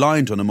so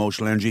reliant on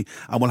emotional energy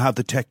and will have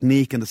the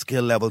technique and the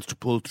skill levels to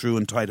pull through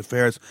in tight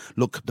affairs.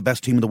 Look, the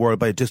best team in the world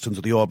by a distance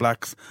are the All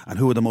Blacks, and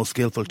who are the most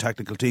skillful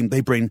technical team? They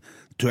bring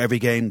to every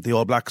game the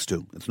All Blacks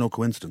do. It's no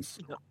coincidence.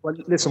 Well,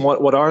 listen,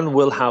 what Ireland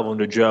will have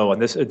under Joe,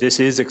 and this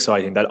is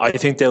exciting, that I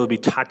think they will be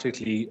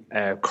tactically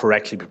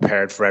correctly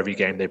prepared for every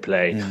game they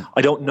play. Yeah.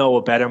 I don't know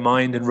a better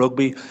mind in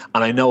rugby,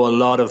 and I know a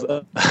lot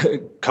of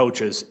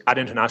coaches at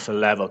international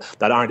level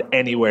that aren't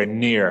anywhere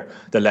near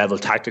the level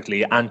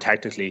tactically and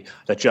technically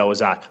that Joe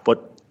is at.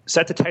 But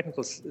set the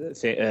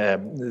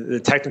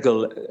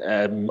technical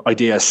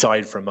idea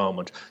aside for a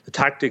moment. The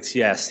tactics,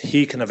 yes,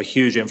 he can have a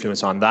huge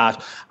influence on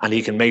that, and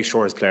he can make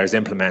sure his players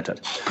implement it.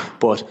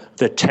 But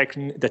the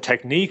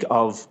technique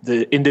of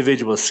the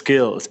individual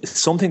skills is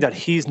something that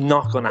he's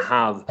not going to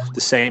have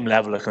the same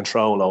level of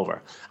control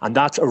over, and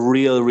that's a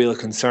real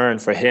concern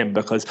for him,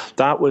 because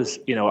that was,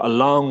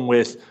 along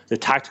with the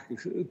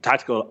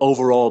tactical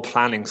overall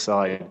planning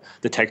side,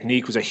 the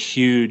technique was a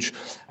huge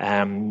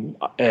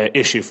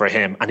issue for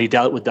him, and he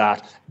dealt with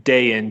that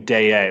day in,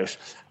 day out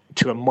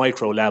to a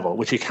micro level,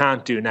 which he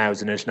can't do now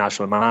as an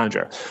international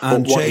manager.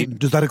 And Shane,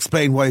 does that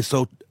explain why he's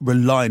so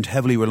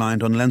heavily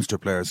reliant on Leinster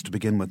players to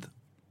begin with?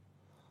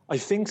 I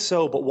think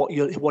so, but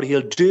what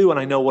he'll do, and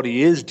I know what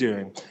he is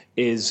doing,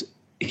 is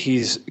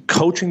he's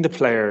coaching the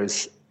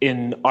players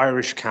in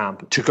Irish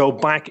camp to go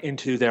back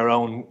into their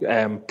own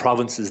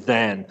provinces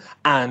then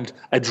and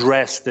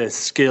address the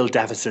skill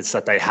deficits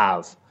that they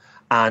have.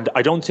 And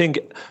I don't think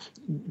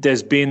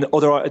there's been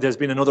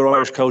another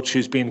Irish coach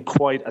who's been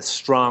quite as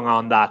strong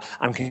on that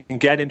and can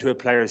get into a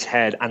player's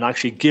head and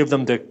actually give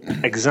them the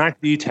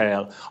exact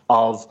detail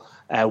of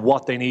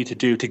what they need to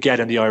do to get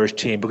in the Irish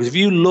team. Because if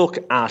you look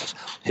at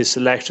his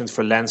selections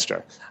for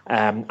Leinster,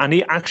 and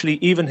he actually,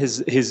 even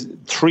his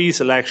three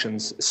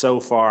selections so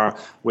far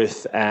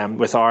with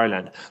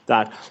Ireland,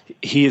 that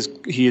he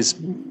is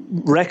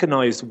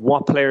recognised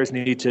what players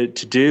need to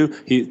do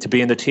to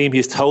be in the team.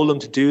 He's told them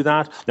to do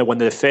that. Now, when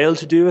they fail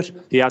to do it,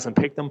 he hasn't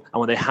picked them, and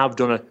when they have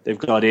done it, they've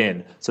got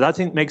in. So that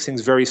thing makes things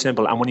very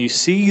simple. And when you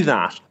see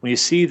that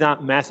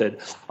method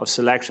of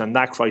selection and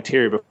that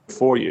criteria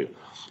before you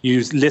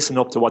listen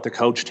up to what the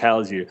coach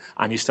tells you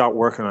and you start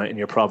working on it in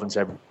your province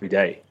every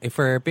day. If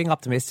we're being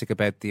optimistic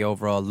about the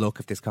overall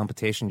look of this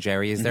competition,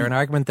 Jerry, is there an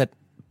argument that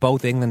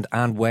both England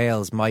and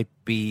Wales might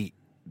be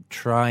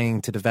trying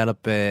to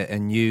develop a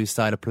new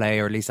style of play,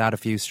 or at least add a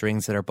few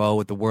strings to their bow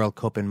with the World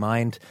Cup in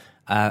mind?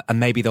 And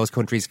maybe those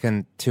countries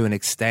can, to an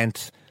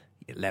extent,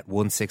 let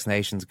one Six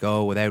Nations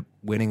go without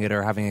winning it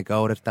or having a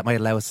go at it. That might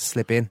allow us to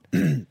slip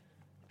in.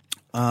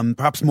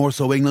 Perhaps more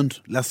so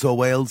England, less so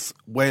Wales.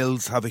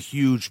 Wales have a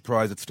huge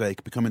prize at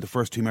stake, becoming the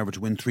first team ever to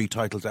win 3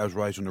 titles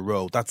outright in a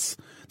row. That's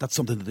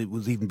something that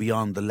was even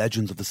beyond the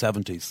legends of the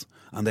 70s,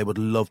 and they would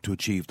love to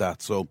achieve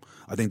that. So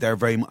I think they're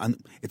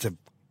and it's a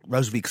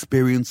relatively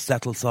experienced,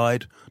 settled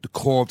side, the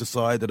core of the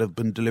side that have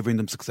been delivering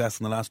them success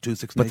in the last 2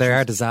 Six Nations. But they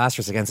are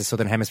disastrous against the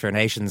Southern Hemisphere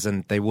nations,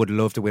 and they would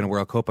love to win a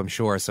World Cup, I'm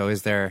sure. So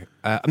is there...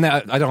 I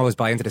don't always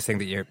buy into this thing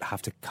that you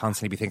have to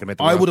constantly be thinking about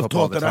the World Cup. I would have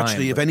thought that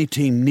actually, if any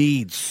team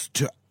needs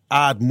to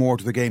add more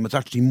to the game, it's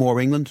actually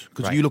more England,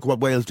 because you look at what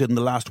Wales did in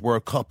the last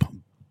World Cup,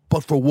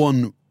 but for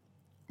one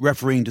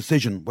refereeing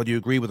decision, whether you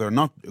agree with it or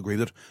not agree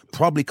with it,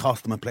 probably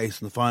cost them a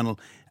place in the final,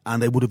 and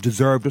they would have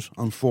deserved it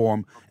on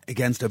form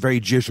against a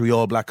very jittery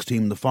All Blacks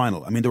team in the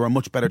final. I mean, they were a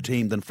much better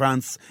team than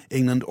France,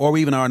 England, or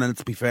even Ireland,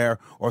 let's be fair,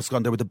 or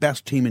Scotland. They were the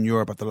best team in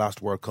Europe at the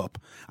last World Cup,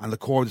 and the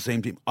core of the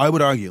same team. I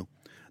would argue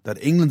that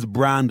England's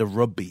brand of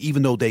rugby,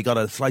 even though they got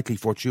a slightly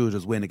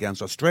fortuitous win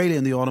against Australia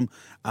in the autumn,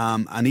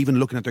 and even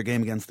looking at their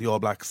game against the All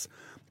Blacks,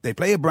 they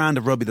play a brand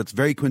of rugby that's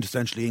very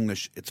quintessentially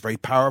English. It's very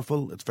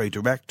powerful, it's very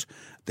direct,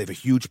 they have a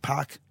huge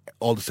pack,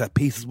 all the set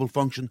pieces will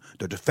function,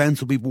 their defence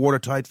will be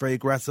watertight, very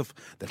aggressive,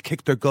 they'll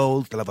kick their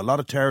goals, they'll have a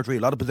lot of territory,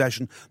 a lot of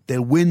possession,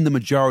 they'll win the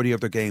majority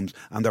of their games,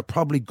 and they're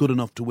probably good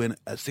enough to win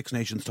a Six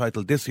Nations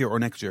title this year or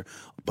next year,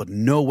 but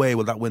no way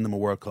will that win them a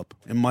World Cup,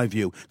 in my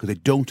view, because they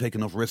don't take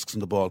enough risks in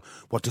the ball.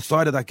 What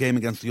decided that game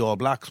against the All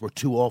Blacks were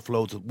 2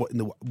 offloads in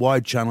the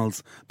wide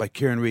channels by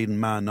Kieran Reid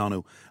and Man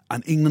Nonu,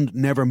 and England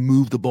never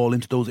moved the ball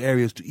into those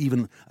areas to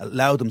even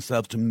allow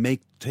themselves to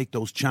take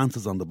those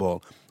chances on the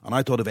ball. And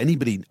I thought if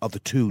anybody of the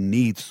two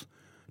needs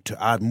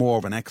to add more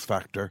of an X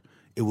factor,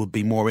 it would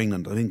be more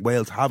England. I think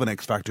Wales have an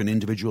X factor in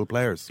individual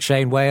players.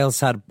 Shane, Wales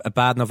had a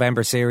bad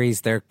November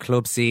series. Their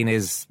club scene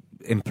is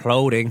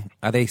imploding.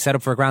 Are they set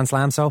up for a Grand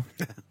Slam, so?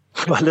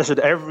 Well, listen,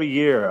 every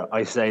year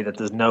I say that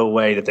there's no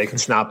way that they can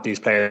snap these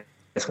players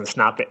can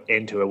snap it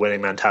into a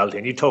winning mentality.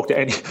 And you talk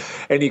to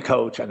any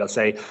coach and they'll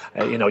say,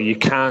 you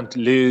can't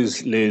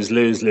lose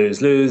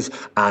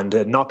and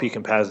not be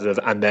competitive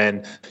and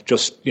then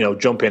just,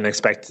 jump in and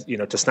expect,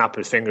 to snap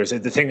his fingers.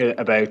 The thing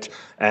about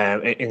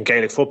in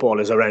Gaelic football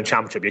is around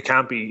championship. You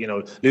can't be,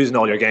 losing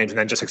all your games and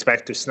then just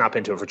expect to snap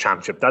into it for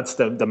championship. That's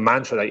the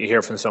mantra that you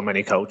hear from so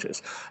many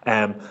coaches.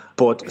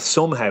 But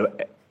somehow,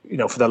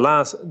 for the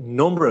last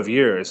number of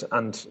years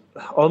and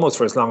almost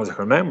for as long as I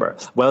can remember,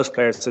 Welsh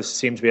players just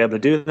seem to be able to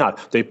do that.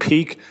 They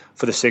peak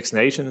for the Six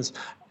Nations.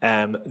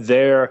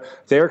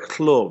 Their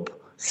club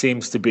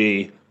seems to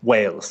be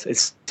Wales.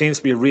 It seems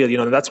to be a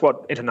real, that's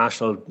what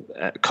international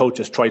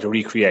coaches try to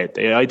recreate.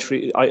 They like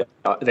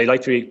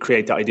to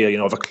recreate the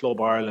idea, of a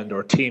Club Ireland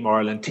or Team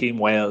Ireland, Team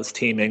Wales,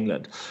 Team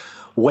England.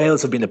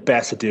 Wales have been the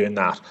best at doing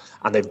that,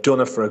 and they've done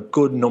it for a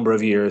good number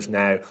of years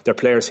now. Their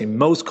players seem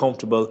most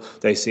comfortable,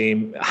 they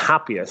seem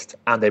happiest,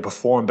 and they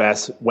perform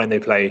best when they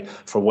play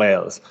for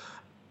Wales.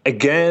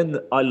 Again,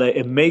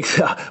 it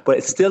makes, but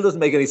it still doesn't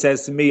make any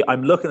sense to me.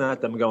 I'm looking at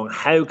them going,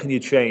 how can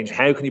you change?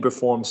 How can you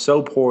perform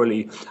so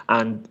poorly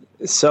and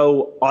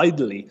so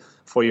idly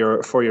for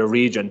your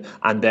region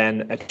and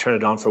then turn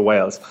it on for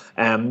Wales?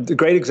 The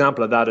great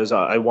example of that is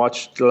I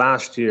watched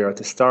last year at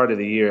the start of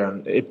the year,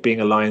 and it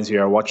being a Lions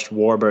year, I watched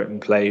Warburton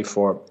play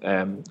for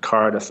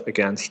Cardiff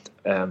against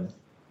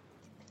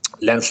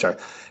Leinster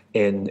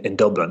in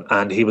Dublin,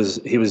 and he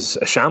was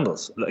a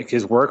shambles. Like,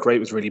 his work rate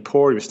was really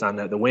poor. He was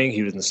standing out the wing.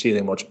 He wasn't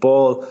stealing much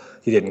ball.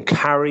 He didn't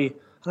carry.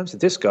 And I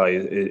said, this guy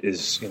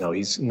is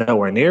he's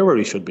nowhere near where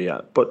he should be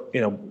at. But,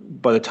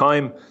 by the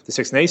time the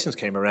Six Nations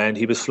came around,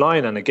 he was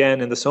flying. And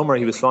again, in the summer,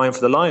 he was flying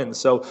for the Lions.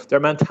 So their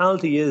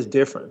mentality is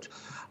different.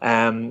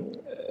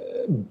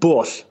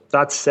 But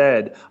that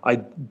said,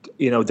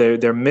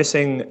 they're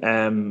missing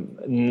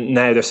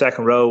now their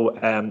second row.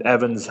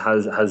 Evans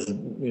has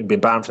been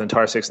banned for the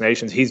entire Six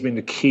Nations. He's been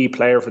the key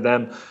player for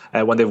them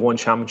when they've won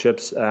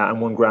championships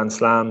and won Grand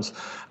Slams.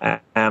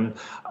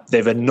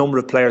 They've a number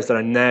of players that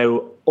are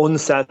now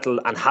unsettled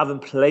and haven't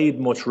played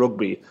much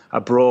rugby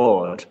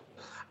abroad,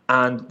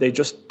 and they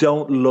just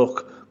don't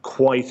look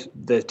quite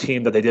the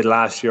team that they did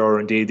last year or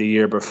indeed the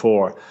year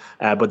before.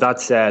 But that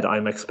said,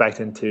 I'm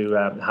expecting to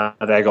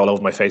have egg all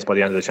over my face by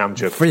the end of the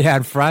championship. Yeah,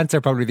 and France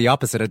are probably the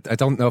opposite. I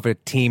don't know if a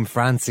Team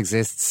France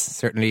exists,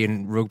 certainly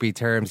in rugby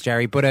terms,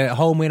 Jerry, but a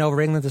home win over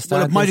England to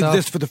start. Well, it might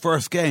exist for the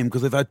first game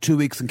because they've had 2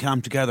 weeks in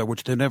camp together,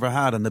 which they've never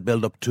had in the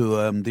build-up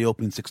to the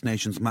opening Six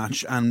Nations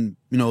match. And,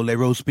 Les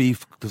roast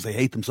beef, because they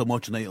hate them so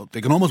much and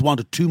they can almost want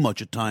it too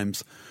much at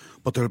times.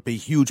 But there'll be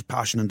huge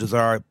passion and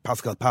desire.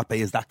 Pascal Pape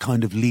is that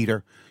kind of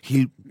leader.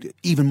 He'll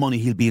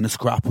be in a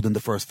scrap within the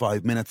first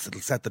 5 minutes.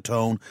 It'll set the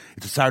tone.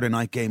 It's a Saturday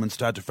night game in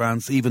Stade de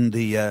France. Even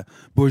the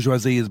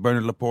bourgeoisie, as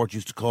Bernard Laporte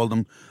used to call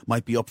them,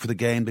 might be up for the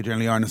game. They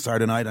generally are on a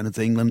Saturday night, and it's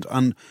England.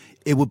 And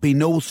it would be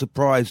no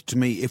surprise to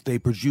me if they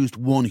produced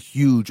one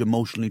huge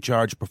emotionally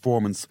charged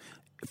performance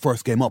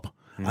first game up.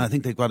 And I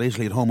think they've got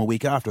Italy at home a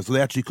week after. So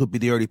they actually could be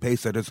the early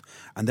pace setters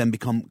and then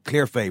become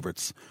clear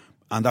favourites.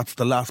 And that's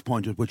the last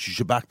point at which you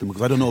should back them,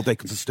 because I don't know if they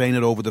can sustain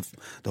it over the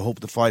hope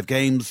of the 5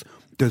 games.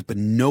 There's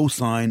been no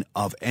sign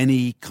of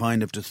any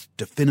kind of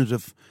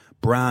definitive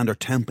brand or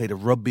template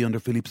of rugby under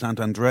Philippe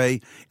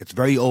Saint-André. It's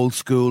very old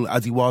school,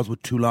 as he was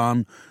with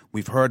Toulon.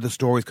 We've heard the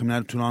stories coming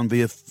out of Toulon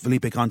via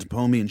Felipe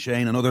Contempomi and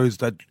Shane and others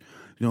that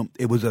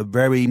it was a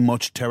very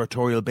much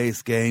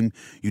territorial-based game.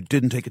 You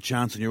didn't take a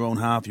chance in your own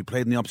half. You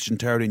played in the opposition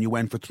territory and you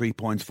went for 3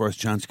 points first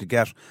chance you could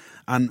get.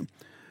 And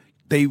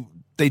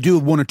they do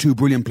have 1 or 2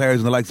 brilliant players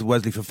in the likes of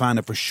Wesley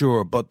Fofana for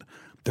sure, but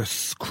they're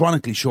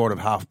chronically short of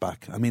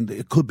halfback. I mean,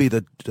 it could be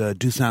that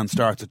Dusan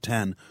starts at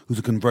 10, who's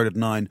a converted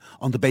 9,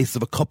 on the basis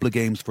of a couple of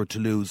games for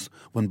Toulouse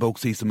when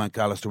Boxis and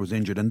McAllister was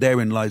injured, and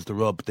therein lies the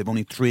rub. They've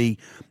only 3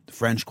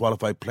 French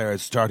qualified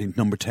players starting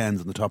number 10s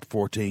in the top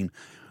 14.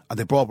 And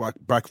they brought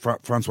back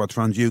Francois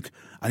Tranduc,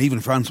 and even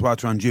Francois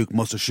Tranduc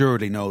must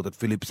assuredly know that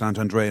Philippe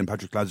Saint-André and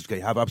Patrick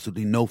Lazuke have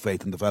absolutely no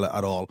faith in the fella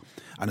at all,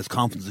 and his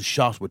confidence is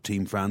shot with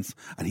Team France,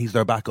 and he's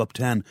their backup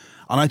 10.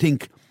 And I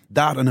think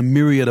that and a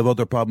myriad of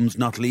other problems,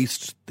 not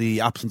least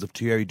the absence of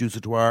Thierry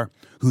Dusautoir,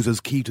 who's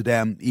as key to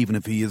them, even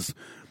if he is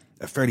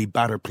a fairly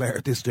battered player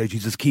at this stage,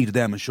 he's as key to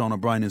them as Sean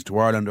O'Brien is to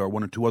Ireland, or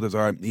 1 or 2 others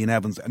are, Ian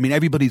Evans. I mean,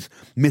 everybody's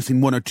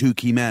missing 1 or 2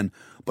 key men,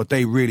 but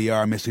they really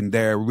are missing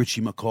their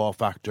Richie McCaw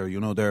factor,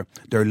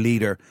 their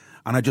leader.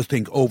 And I just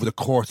think over the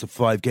course of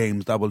 5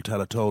 games, that will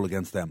tell a toll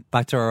against them.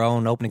 Back to our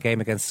own opening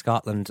game against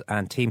Scotland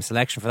and team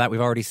selection for that.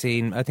 We've already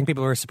seen, I think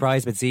people were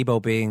surprised with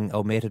Zebo being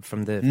omitted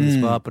from the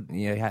squad, but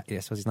I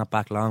suppose he's not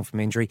back long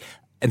from injury.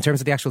 In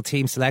terms of the actual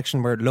team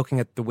selection, we're looking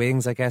at the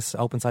wings, I guess,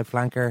 open side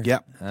flanker. Yeah,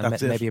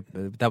 that's maybe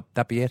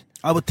that be it?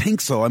 I would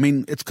think so. I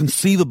mean, it's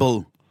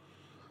conceivable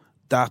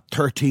that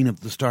 13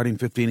 of the starting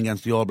 15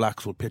 against the All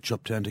Blacks will pitch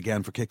up 10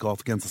 again for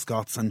kick-off against the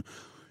Scots, and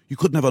you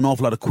couldn't have an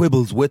awful lot of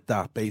quibbles with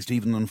that, based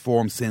even on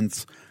form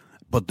since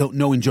But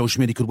knowing Joe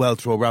Schmidt, he could well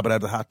throw a rabbit out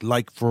of the hat,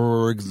 like,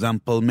 for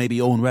example,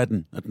 maybe Owen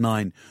Redden at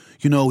 9.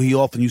 You know, he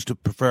often used to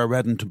prefer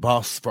Redden to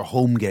Boss for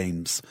home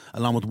games,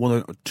 along with 1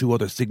 or 2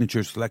 other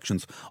signature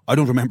selections. I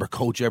don't remember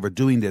coach ever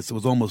doing this. It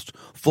was almost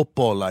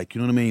football-like,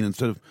 you know what I mean?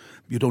 Instead of,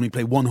 you'd only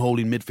play 1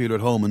 holding midfielder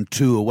at home and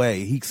 2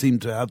 away. He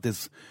seemed to have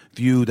this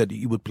view that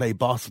he would play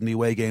Boss in the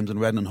away games and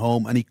Redden at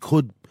home, and he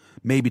could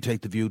maybe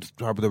take the view to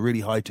start with a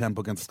really high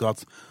tempo against the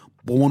Scots.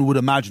 But one would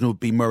imagine it would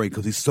be Murray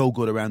because he's so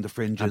good around the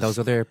fringes. And those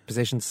other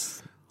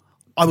positions?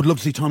 I would love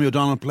to see Tommy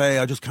O'Donnell play.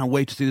 I just can't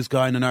wait to see this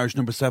guy in an Irish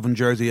number 7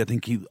 jersey. I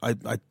think I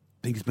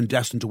think he's been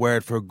destined to wear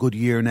it for a good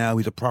year now.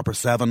 He's a proper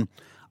 7,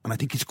 and I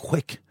think he's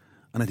quick,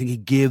 and I think he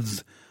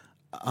gives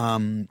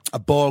a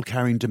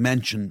ball-carrying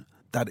dimension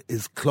that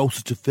is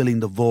closer to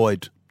filling the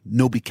void.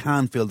 Nobody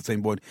can fill the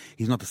same void.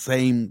 He's not the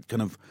same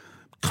kind of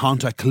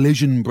contact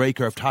collision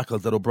breaker of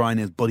tackles that O'Brien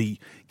is, but he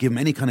give him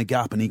any kind of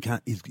gap and he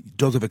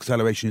does have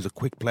acceleration. He's a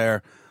quick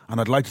player, and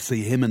I'd like to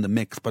see him in the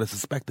mix, but I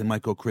suspect they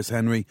might go Chris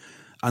Henry.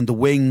 And the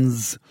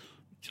wings,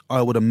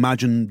 I would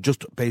imagine,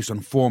 just based on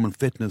form and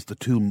fitness, the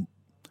 2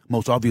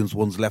 most obvious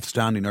ones left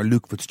standing are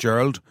Luke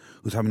Fitzgerald,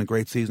 who's having a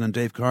great season, and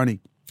Dave Kearney.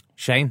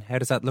 Shane, how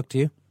does that look to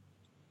you?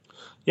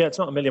 Yeah, it's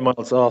not a million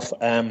miles off.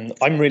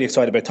 I'm really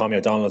excited about Tommy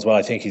O'Donnell as well.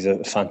 I think he's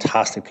a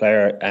fantastic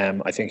player.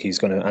 I think he's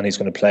going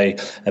to play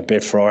a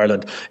bit for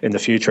Ireland in the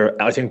future.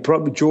 I think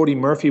probably Jordy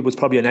Murphy was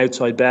probably an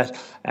outside bet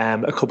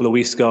a couple of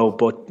weeks ago,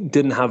 but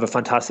didn't have a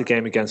fantastic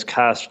game against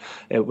Cash.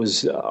 It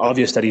was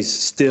obvious that he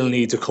still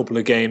needs a couple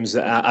of games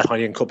at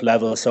Heineken Cup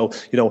level. So,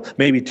 you know,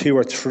 maybe 2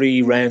 or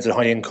 3 rounds at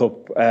Heineken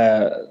Cup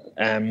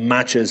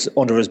matches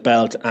under his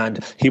belt, and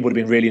he would have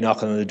been really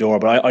knocking on the door.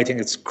 But I think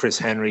it's Chris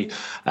Henry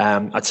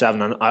at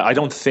 7, and I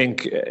don't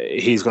think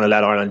he's going to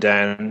let Ireland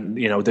down.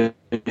 You know,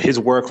 his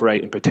work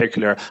rate in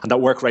particular, and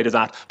that work rate of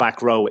that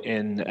back row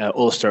in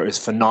Ulster is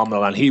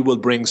phenomenal, and he will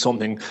bring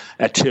something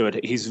to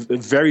it. He's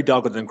very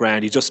dogged on the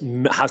ground. He just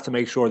has to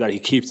make sure that he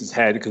keeps his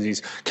head, because he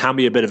can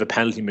be a bit of a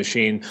penalty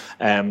machine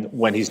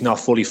when he's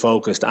not fully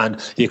focused.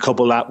 And you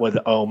couple that with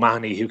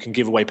O'Mahony, who can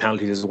give away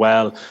penalties as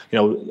well. You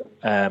know,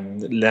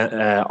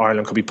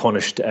 Ireland could be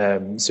punished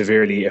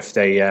severely if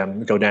they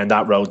go down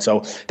that road.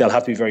 So they'll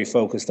have to be very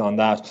focused on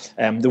that.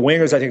 The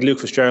wingers, I think Luke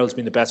Fitzgerald's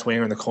been the best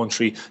winger in the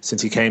country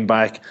since he came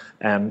back.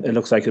 It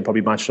looks like he'll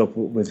probably match up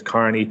with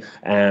Kearney.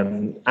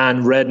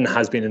 And Redden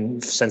has been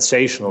in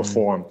sensational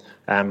form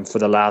for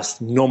the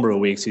last number of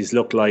weeks. He's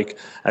looked like,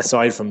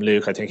 aside from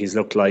Luke, I think he's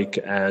looked like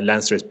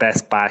Leinster's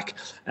best back.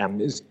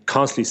 He's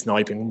constantly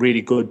sniping,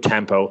 really good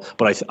tempo.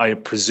 But I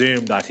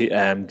presume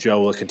that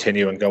Joe will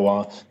continue and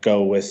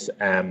go with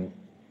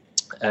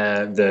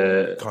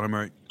the Conor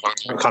Murray,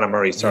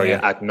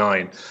 at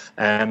 9.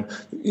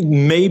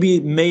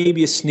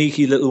 Maybe a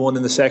sneaky little one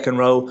in the second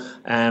row,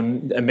 a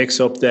mix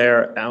up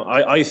there.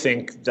 I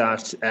think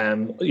that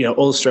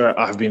Ulster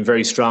have been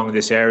very strong in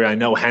this area. I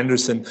know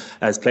Henderson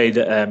has played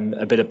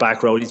a bit of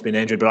back row. He's been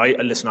injured, but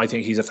I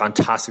think he's a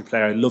fantastic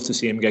player. I'd love to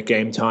see him get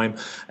game time.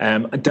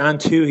 Dan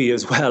Toohey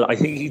as well. I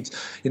think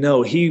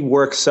he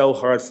works so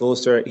hard for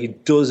Ulster. He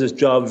does his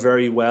job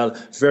very well,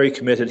 very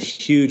committed,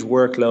 huge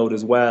workload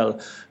as well.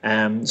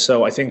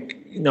 So I think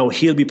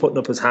he'll be putting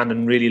up his hand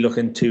and really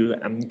looking to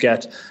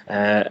get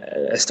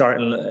a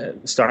starting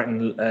in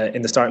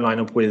the starting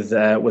lineup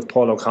with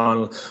Paul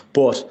O'Connell.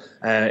 But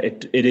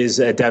it is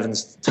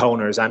Devon's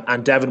toners,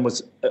 and Devon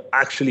was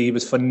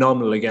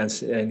phenomenal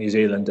against New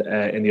Zealand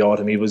in the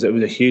autumn. It was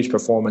a huge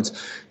performance.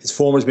 His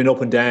form has been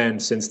up and down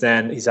since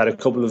then. He's had a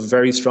couple of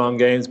very strong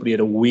games, but he had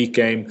a weak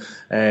game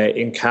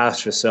in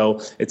Castres.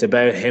 So it's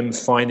about him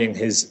finding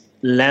his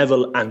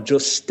level and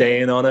just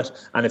staying on it.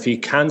 And if he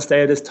can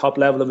stay at his top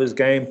level of his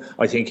game,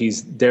 I think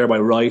he's there by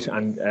right,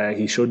 and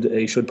he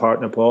should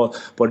partner Paul.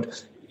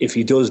 But if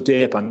he does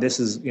dip, and this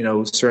is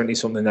certainly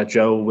something that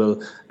Joe will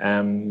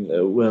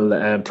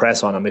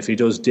press on him, if he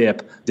does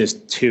dip, there's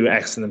 2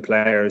 excellent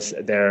players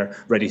there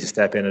ready to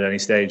step in at any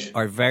stage.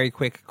 Our very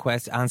quick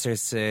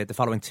answers to the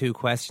following 2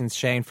 questions.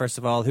 Shane, first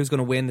of all, who's going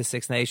to win the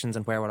Six Nations,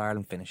 and where will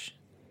Ireland finish?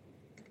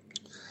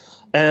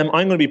 I'm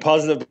going to be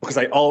positive, because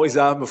I always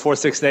am before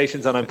Six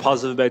Nations, and I'm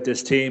positive about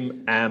this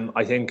team.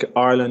 I think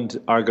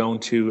Ireland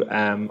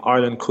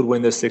could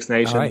win this Six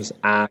Nations,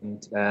 right.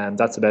 And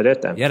that's about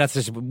it then. Yeah, that's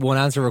just one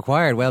answer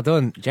required. Well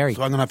done, Jerry.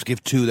 So I'm going to have to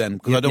give 2 then,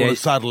 because I don't want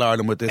to saddle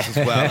Ireland with this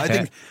as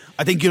well.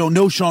 I think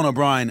no Sean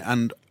O'Brien,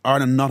 and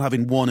Ireland not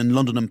having won in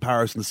London and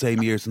Paris in the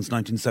same year since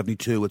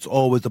 1972. It's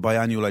always the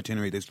biannual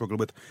itinerary they struggle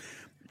with.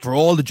 For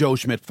all the Joe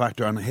Schmidt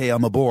factor and, hey,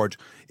 I'm aboard,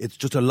 it's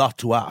just a lot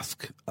to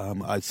ask,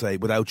 I'd say,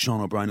 without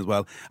Sean O'Brien as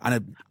well.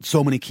 And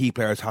so many key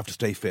players have to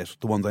stay fit,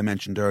 the ones I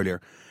mentioned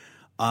earlier.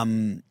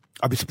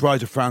 I'd be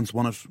surprised if France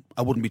won it.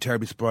 I wouldn't be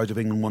terribly surprised if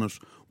England won it.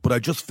 But I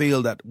just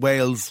feel that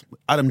Wales,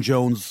 Adam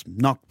Jones,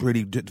 not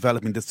really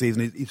developing this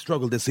season. He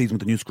struggled this season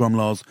with the new scrum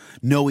laws.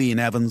 No Ian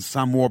Evans,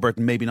 Sam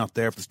Warburton maybe not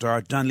there for the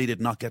start. Dan Lee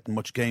did not get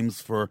much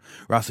games for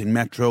Racing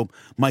Metro.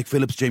 Mike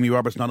Phillips, Jamie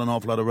Roberts, not an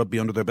awful lot of rugby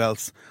under their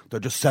belts. They're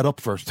just set up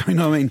first. You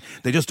know what I mean?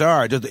 They just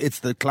are. It's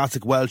the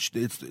classic Welsh.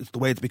 It's the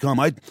way it's become.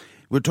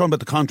 We were talking about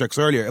the contracts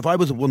earlier. If I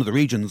was one of the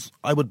regions,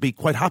 I would be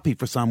quite happy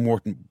for Sam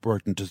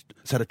Warburton to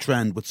set a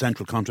trend with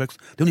central contracts.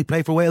 They only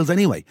play for Wales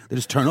anyway. They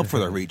just turn up for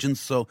their regions.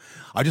 So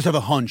I just have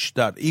a hunch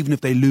that even if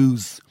they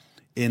lose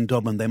in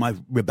Dublin, they might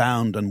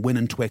rebound and win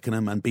in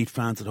Twickenham and beat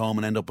France at home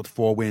and end up with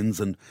 4 wins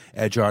and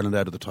edge Ireland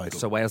out of the title.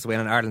 So Wales win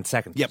and Ireland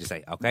second, yep. Did you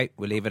say? Okay,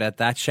 we'll leave it at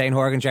that. Shane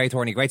Horgan, Jerry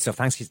Thorney, great stuff.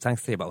 Thanks to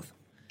you both.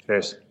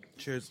 Cheers.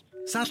 Cheers.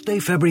 Saturday,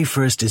 February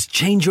 1st is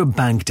Change Your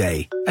Bank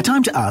Day. A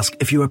time to ask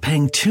if you are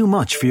paying too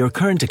much for your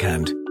current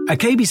account. At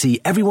KBC,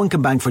 everyone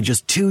can bank for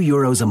just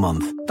 €2 a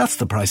month. That's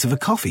the price of a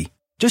coffee.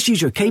 Just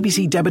use your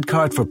KBC debit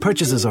card for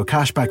purchases or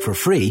cashback for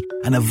free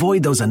and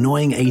avoid those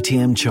annoying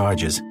ATM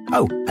charges.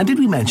 Oh, and did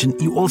we mention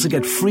you also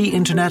get free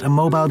internet and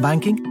mobile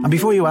banking? And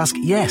before you ask,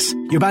 yes,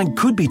 your bank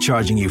could be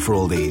charging you for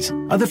all these.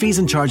 Other fees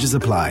and charges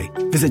apply.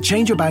 Visit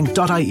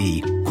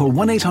changeyourbank.ie, call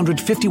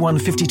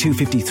 1-800-51 52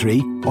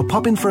 53 or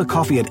pop in for a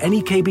coffee at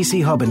any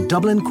KBC hub in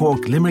Dublin,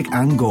 Cork, Limerick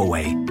and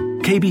Galway.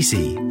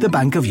 KBC, the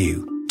bank of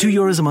you.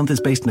 €2 a month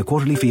is based on a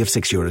quarterly fee of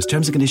 €6.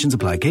 Terms and conditions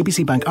apply.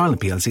 KBC Bank Ireland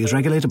plc is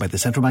regulated by the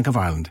Central Bank of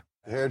Ireland.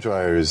 A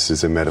hairdryer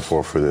is a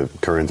metaphor for the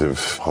current of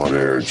hot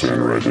air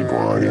generated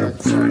by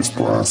various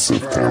blasts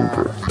of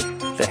temper.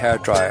 The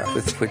hairdryer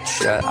with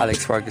which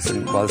Alex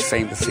Ferguson was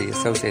famously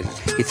associated.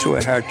 He threw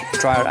a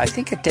hairdryer, I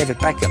think, at David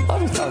Beckham. I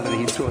always thought that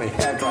he threw a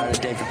hairdryer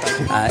at David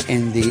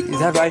Beckham. Is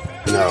that right?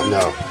 No.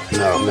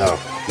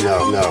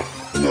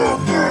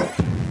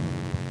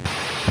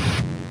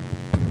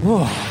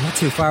 Whoa, not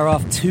too far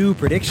off. 2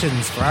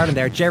 predictions for Ireland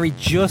there. Jerry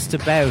just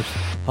about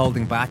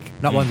holding back,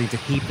 not wanting to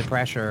heap the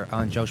pressure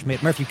on Joe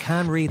Schmidt. Murph, you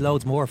can read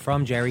loads more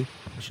from Jerry.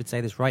 I should say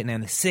this right now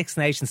in the Six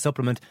Nations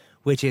supplement,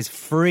 which is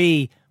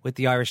free with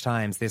the Irish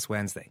Times this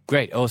Wednesday.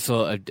 Great.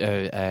 Also,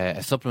 a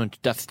supplement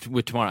that's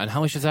with tomorrow. And how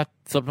much does that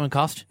supplement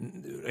cost?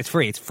 It's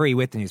free. It's free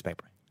with the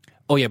newspaper.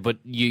 Oh yeah, but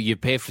you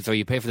pay for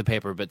the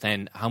paper. But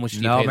then how much do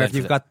you pay? No, Murph,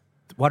 you've got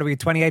what are we?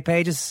 28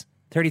 pages.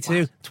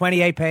 32,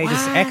 28 pages,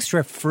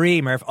 extra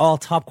free, Murph, all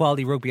top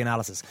quality rugby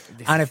analysis.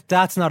 And if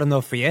that's not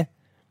enough for you,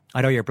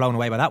 I know you're blown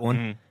away by that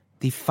one,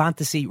 the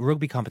fantasy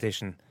rugby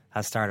competition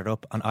has started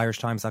up on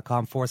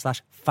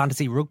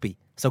irishtimes.com/fantasy rugby.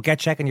 So get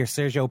checking your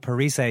Sergio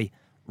Parise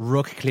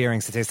ruck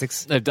clearing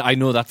statistics. I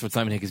know that's what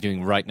Simon Hick is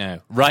doing right now.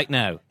 Right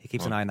now. He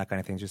keeps an eye on that kind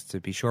of thing, just to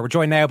be sure. We're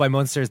joined now by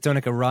Munster's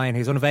Donnacha Ryan,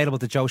 who's unavailable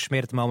to Joe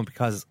Schmidt at the moment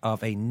because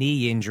of a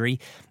knee injury,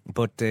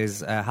 but is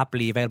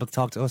happily available to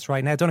talk to us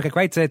right now. Donnacha,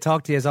 great to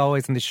talk to you as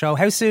always on the show.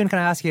 How soon, can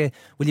I ask you,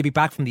 will you be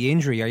back from the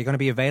injury? Are you going to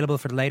be available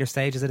for the later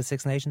stages of the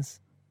Six Nations?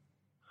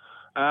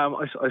 I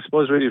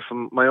suppose really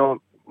from my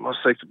own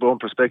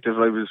perspective,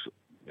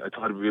 I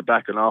thought we'd be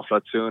back an awful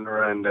lot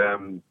sooner,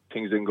 and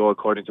things didn't go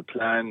according to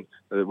plan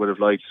that I would have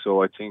liked.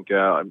 So I think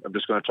I'm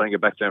just going to try and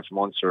get back down from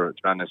Munster, to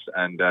be honest,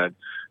 and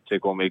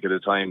take 1 week at a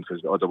time,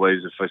 because otherwise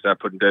if I start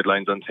putting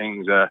deadlines on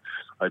things,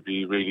 I'd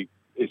be really,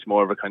 it's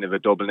more of a kind of a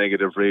double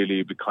negative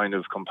really, be kind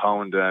of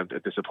compound a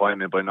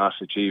disappointment by not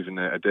achieving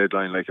a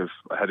deadline. Like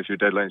I had a few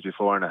deadlines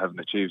before and I haven't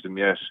achieved them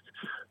yet.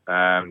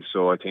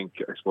 So I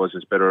suppose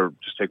it's better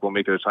just take 1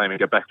 week at a time and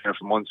get back there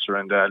from Munster,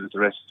 and let the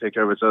rest take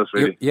care of itself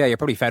really. You're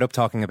probably fed up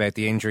talking about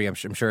the injury. I'm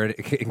sure it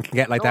can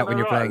get like that when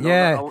you're playing.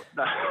 Not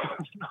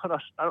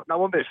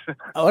one bit.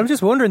 Oh, I'm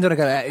just wondering,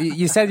 Donnacha,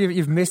 you said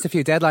you've missed a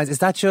few deadlines. Is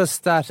that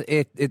just that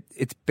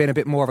it's been a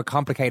bit more of a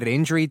complicated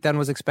injury than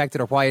was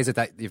expected, or why is it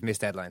that you've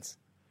missed deadlines?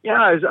 Yeah,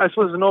 I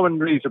suppose there's no one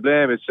really to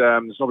blame. It's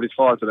nobody's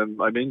fault that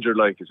I'm injured,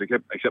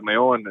 except my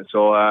own.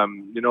 So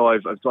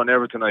I've done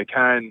everything I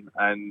can,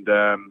 and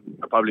I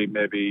probably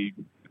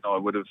I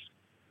would have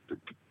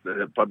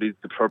probably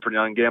the purple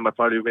young game. I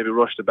probably maybe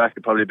rushed it back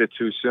probably a bit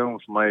too soon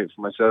for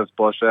myself.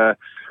 But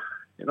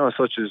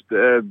such as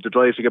the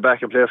drive to get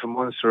back and play for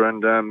Munster,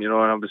 and and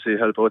obviously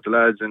help out the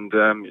lads, and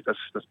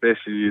that's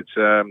basically it's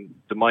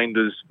the mind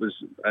was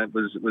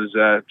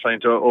trying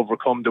to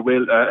overcome the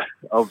will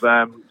of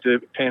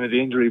the pain of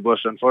the injury, but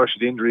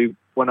unfortunately the injury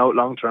went out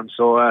long term.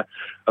 So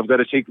I've got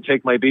to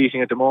take my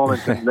beating at the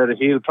moment and let it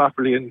heal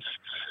properly and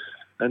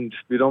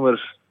be done with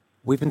it.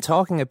 We've been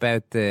talking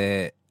about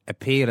the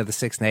appeal of the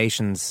Six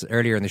Nations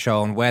earlier in the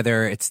show, and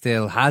whether it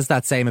still has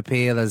that same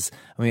appeal as,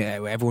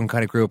 everyone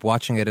kind of grew up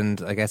watching it, and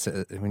I guess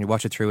when you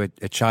watch it through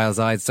a child's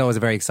eyes, it's always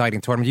a very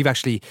exciting tournament. You've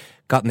actually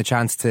gotten the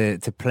chance to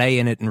play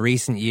in it in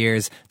recent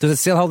years. Does it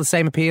still hold the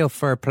same appeal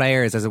for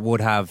players as it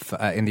would have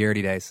in the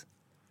early days?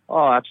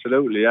 Oh,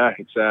 absolutely, yeah.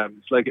 It's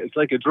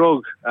like a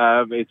drug.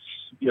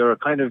 You're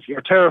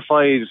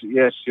terrified,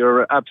 yes,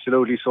 you're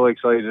absolutely so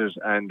excited,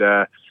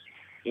 and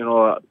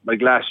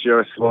like last year,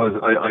 I suppose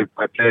I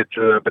played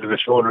through a bit of a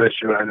shoulder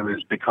issue, and it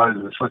was because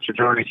it was such a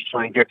journey to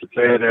try and get to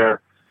play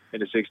there. in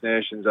the Six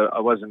Nations. I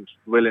wasn't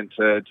willing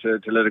to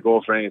let it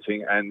go for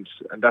anything, and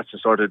that's the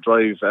sort of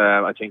drive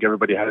I think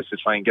everybody has to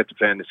try and get to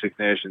play in the Six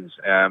Nations.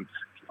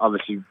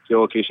 Obviously, the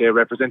old cliche,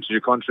 representing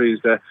your country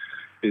is the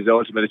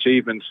ultimate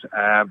achievement,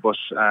 but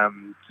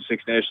the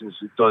Six Nations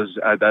does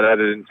add that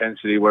added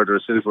intensity where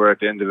there's silverware at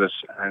the end of it,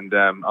 and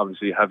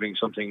obviously having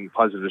something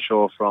positive to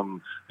show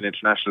from an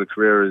international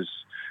career is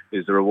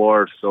the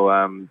reward. So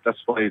that's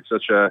why it's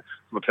such from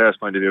a player's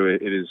point of view,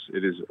 it is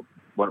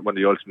one of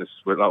the ultimates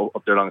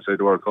up there alongside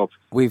the World Cup.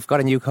 We've got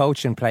a new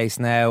coach in place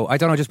now. I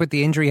don't know, just with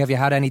the injury, have you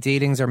had any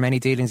dealings or many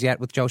dealings yet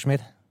with Joe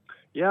Schmidt?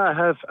 Yeah, I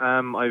have.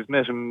 I've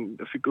met him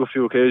a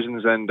few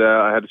occasions, and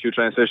I had a few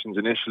training sessions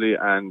initially,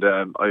 and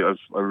I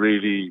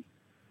really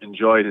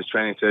enjoyed his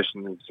training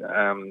sessions.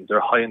 They're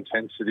high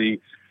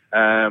intensity.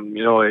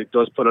 It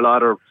does put a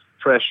lot of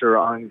pressure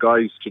on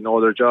guys to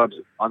know their jobs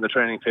on the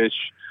training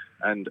pitch,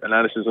 and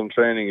analysis on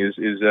training is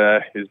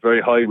very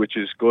high, which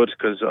is good,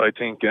 because I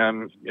think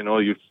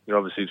you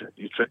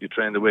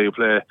train the way you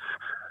play.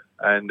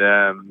 And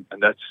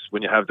that's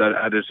when you have that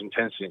added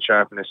intensity and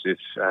sharpness.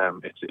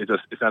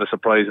 It's not a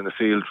surprise in the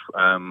field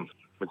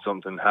when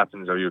something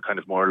happens, or you're kind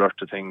of more alert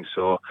to things.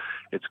 So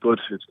it's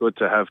good. It's good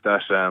to have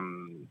that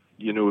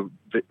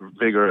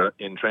vigor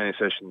in training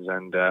sessions,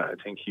 and I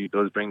think he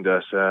does bring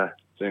that.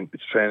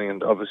 It's training,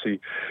 and obviously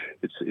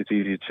it's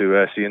easy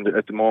to see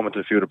at the moment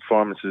a few of the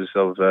performances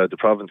of the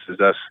provinces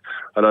that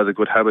a lot of the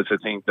good habits I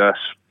think that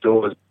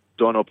Joe has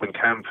done up in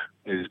camp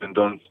has been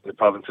done in the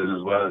provinces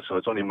as well. So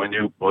it's only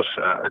minute, but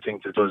I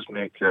think it does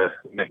make a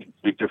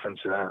big difference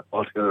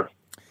altogether.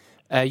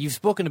 You've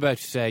spoken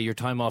about your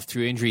time off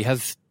through injury.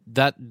 Has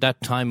that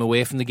time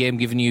away from the game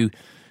given you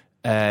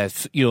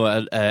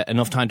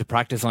enough time to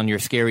practice on your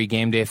scary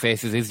game day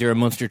faces? Is there a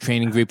Munster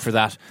training group for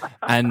that?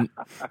 And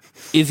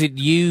is it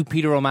you,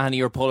 Peter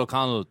O'Mahony, or Paul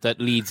O'Connell that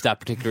leads that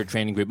particular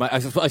training group? I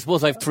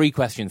suppose I have three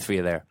questions for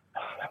you there.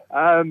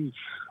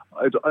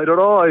 I don't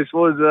know. I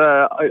suppose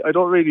I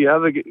don't really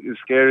have a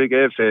scary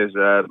game face.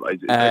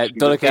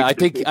 Donnacha, I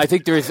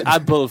think there is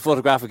ample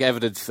photographic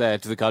evidence to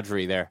the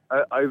contrary there.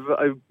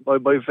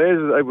 My face,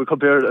 I would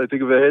compare. I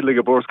think of a head like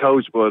a Boris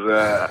couch, but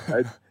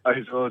I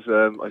suppose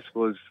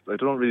I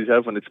don't really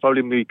have one. It's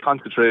probably me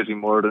concentrating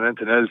more than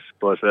anything else.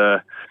 But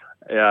I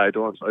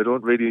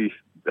don't really.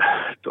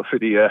 I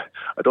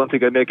don't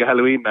think I make a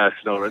Halloween mask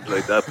or anything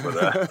like that.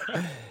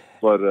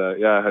 But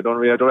I haven't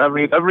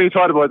really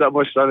thought about that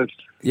much, honest.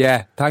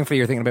 Yeah, thankfully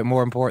you're thinking about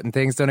more important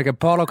things, Donnacha.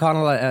 Paul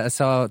O'Connell, I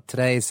saw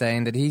today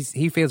saying that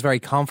he feels very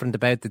confident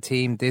about the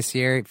team this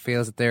year. He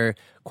feels that they're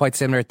quite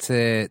similar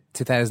to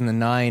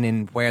 2009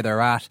 in where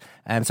they're at.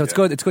 So it's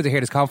good. It's good to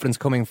hear this confidence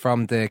coming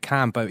from the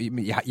camp.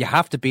 You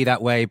have to be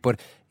that way. But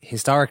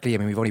historically, I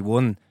mean, we've only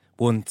won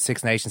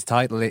Six Nations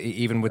title,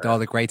 even with all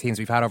the great teams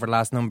we've had over the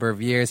last number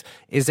of years.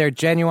 Is there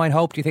genuine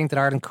hope, do you think, that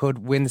Ireland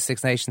could win the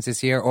Six Nations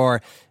this year?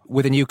 Or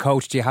with a new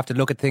coach, do you have to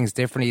look at things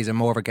differently? Is it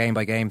more of a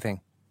game-by-game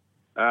thing?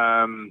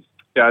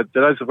 The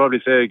lads will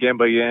probably say game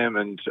by game,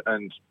 and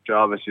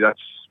obviously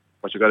that's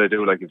what you got to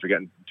do. Like, if you're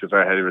getting too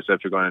far ahead of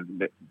yourself, you're going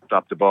to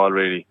drop the ball,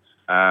 really.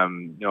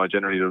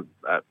 Generally, you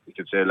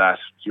could say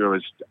last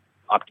year's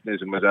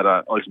optimism was at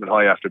an ultimate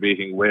high after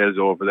beating Wales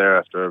over there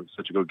after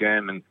such a good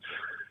game, and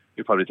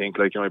you probably think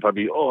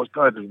oh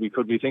God, we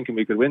could be thinking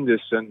we could win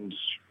this, and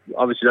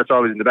obviously that's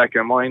always in the back of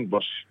your mind.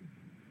 But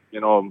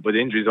with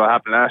injuries, what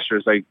happened last year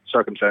is like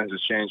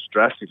circumstances changed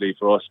drastically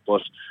for us.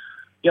 But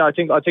yeah, I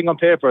think on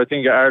paper, I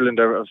think Ireland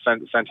are a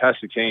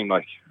fantastic team.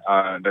 That's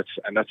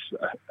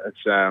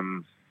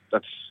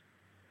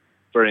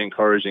very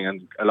encouraging,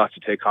 and a lot to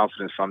take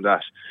confidence from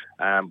that.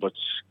 But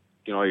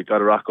you got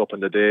to rock up on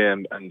the day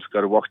and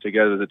got to work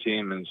together as a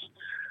team, and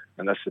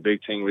that's the big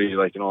thing, really.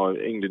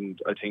 England,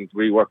 I think,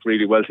 we worked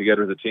really well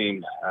together as a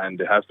team, and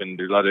they have been.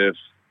 There's a lot of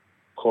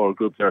core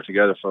group there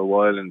together for a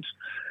while, and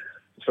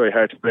it's very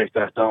hard to break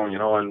that down,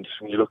 And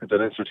when you look at the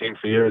Leinster team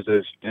for years,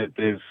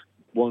 they've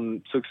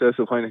won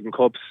successive Heineken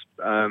Cups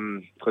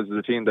because of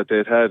the team that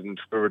they'd had, and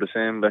we were the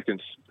same back in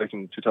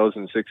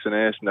 2006 and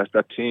 8, and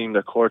that team,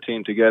 that core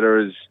team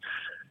together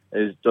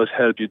does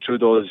help you through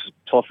those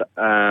tough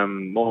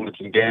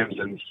moments in games,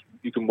 and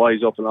you can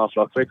wise up an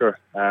awful lot quicker.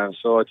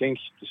 So I think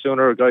the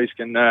sooner guys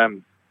can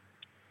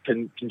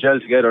gel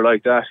together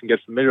like that and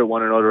get familiar with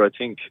one another, I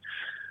think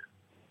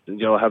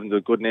having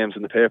the good names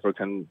in the paper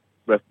can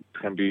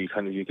be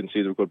kind of, you can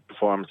see the good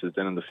performances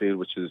then in the field,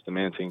 which is the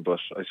main thing. But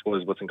I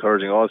suppose what's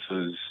encouraging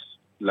also is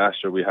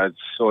last year we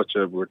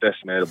were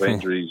decimated by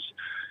injuries,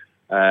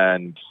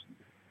 and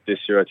this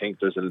year I think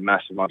there's a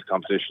massive amount of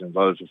competition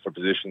involved for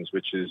positions,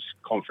 which is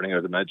comforting,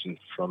 I'd imagine,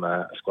 from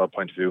a squad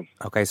point of view.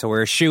 Okay, so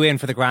we're a shoe-in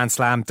for the Grand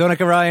Slam.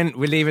 Donnacha Ryan,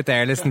 we'll leave it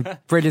there. Listen,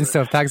 brilliant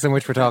stuff. Thanks so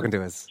much for talking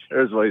to us.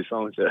 Cheers, boys.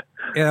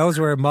 Yeah, those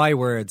were my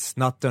words,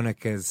 not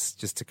Donnacha's,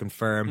 just to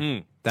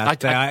confirm.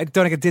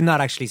 Donnacha did not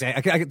actually say.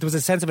 There was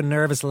a sense of a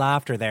nervous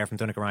laughter there from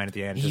Donnacha Ryan at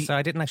the end. So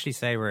I didn't actually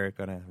say we're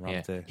going to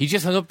run to. He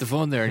just hung up the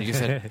phone there and he just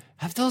said,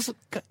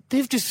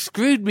 they've just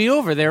screwed me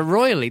over there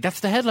royally. That's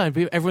the headline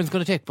everyone's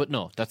going to take. But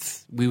no,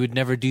 we would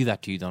never do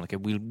that to you,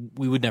 Donnacha.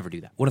 We would never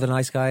do that. One of the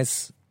nice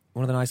guys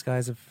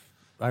of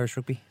Irish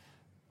rugby.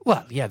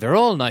 Well, yeah, they're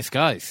all nice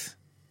guys.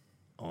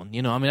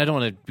 You know, I mean, I don't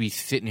want to be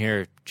sitting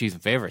here choosing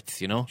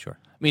favourites, you know? Sure.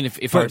 I mean,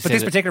 if but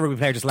this particular rugby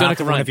player just laughed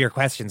at one of your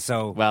questions,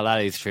 so... Well,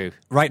 that is true.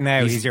 Right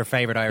now, he's your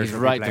favourite Irish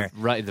rugby player.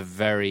 Right at the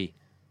very,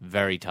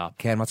 very top.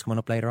 Ken, what's coming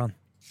up later on?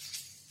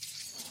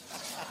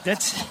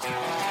 That's...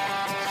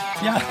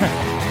 Yeah.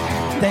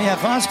 They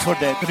have asked for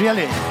that,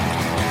 really.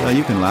 Well,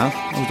 you can laugh.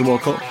 It was the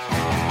World Cup.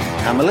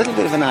 I'm a little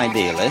bit of an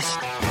idealist,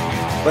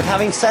 but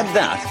having said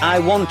that, I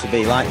want to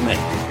be like me.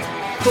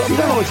 You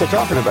don't know what you're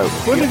talking about.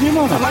 What did you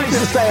know? I managed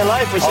to stay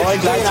alive for 16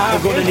 hours.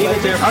 I'm going to leave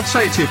it there. I'd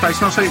say it to you, face,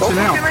 and I'll say it to you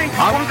now.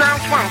 I will down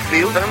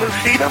Swansfield and we'll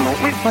see them,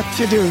 won't we? What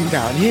you doing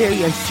down here,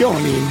 you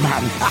shawny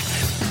man?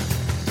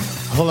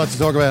 A whole lot to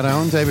talk about,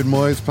 Alan. David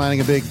Moyes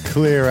planning a big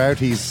clear out.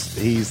 He's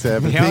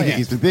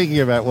been thinking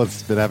about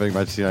what's been happening at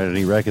Manchester United, and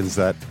he reckons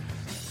that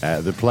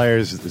the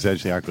players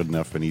essentially aren't good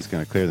enough, and he's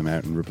going to clear them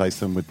out and replace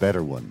them with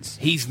better ones.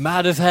 He's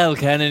mad as hell,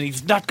 Ken, and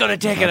he's not going to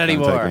take it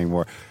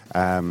anymore.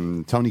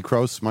 Tony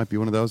Kroos might be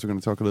one of those. We're going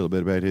to talk a little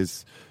bit about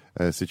his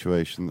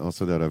situation.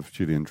 Also that of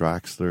Julian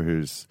Draxler,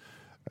 who's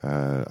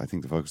I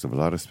think the focus of a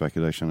lot of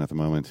speculation at the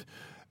moment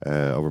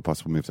over a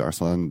possible move to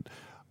Arsenal. And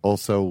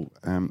also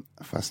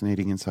a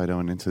fascinating insight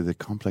on into the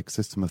complex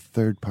system of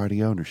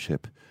third-party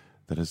ownership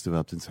that has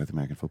developed inside the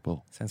American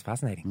football. Sounds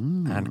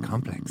fascinating and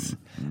complex.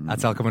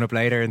 That's all coming up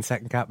later in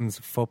Second Captain's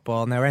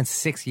Football. Now, around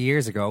 6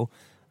 years ago,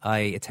 I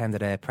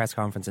attended a press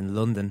conference in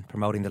London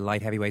promoting the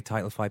light heavyweight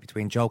title fight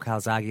between Joe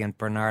Calzaghe and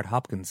Bernard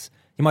Hopkins.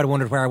 You might have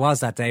wondered where I was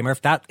that day,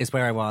 Murph. That is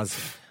where I was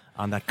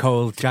on that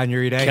cold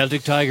January day.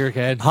 Celtic Tiger,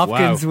 Ken.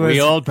 We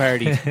all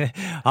partied.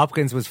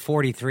 Hopkins was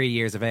 43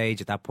 years of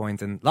age at that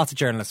point, and lots of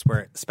journalists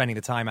were spending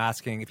the time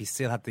asking if he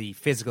still had the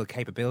physical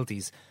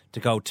capabilities to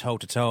go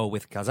toe-to-toe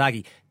with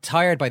Calzaghe.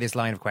 Tired by this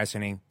line of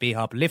questioning,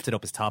 B-Hop lifted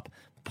up his top,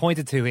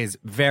 pointed to his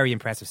very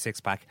impressive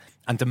six-pack,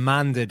 and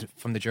demanded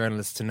from the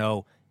journalists to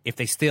know if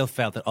they still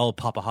felt that old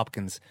Papa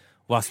Hopkins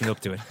wasn't up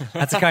to it.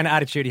 That's the kind of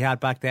attitude he had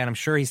back then. I'm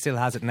sure he still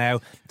has it now.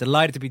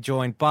 Delighted to be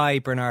joined by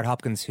Bernard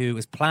Hopkins, who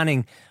is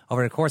planning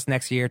over the course of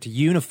next year to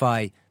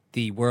unify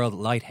the world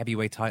light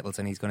heavyweight titles,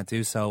 and he's going to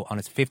do so on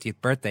his 50th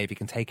birthday if he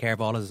can take care of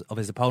all of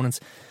his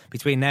opponents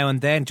between now and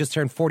then. Just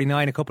turned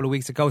 49 a couple of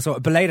weeks ago, so a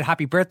belated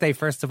happy birthday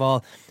first of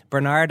all,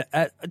 Bernard.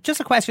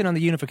 Just a question on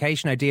the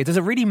unification idea. Does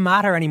it really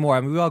matter anymore?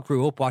 I mean, we all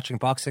grew up watching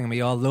boxing and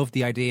we all loved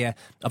the idea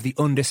of the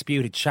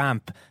undisputed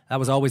champ. That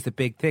was always the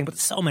big thing, but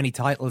there's so many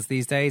titles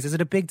these days. Is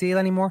it a big deal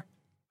anymore?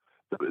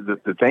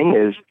 The thing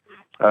is,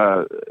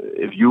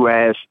 if you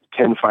ask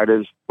 10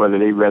 fighters whether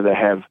they'd rather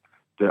have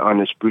the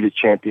undisputed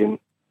champion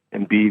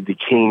and be the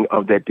king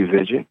of that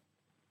division,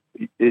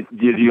 do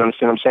you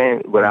understand what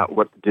I'm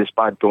saying?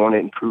 Despite doing it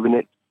and proving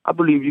it, I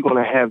believe you're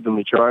going to have the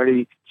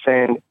majority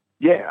saying,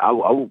 yeah,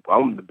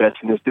 I'm the best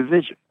in this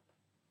division.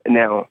 And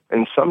now,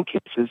 in some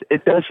cases,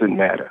 it doesn't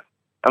matter.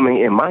 I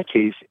mean, in my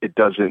case, it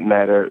doesn't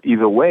matter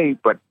either way,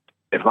 but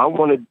if I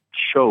want to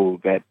show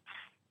that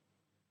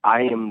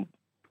I am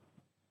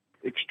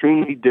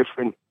extremely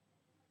different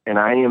and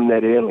I am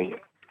that alien,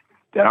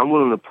 that I'm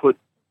willing to put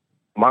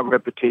my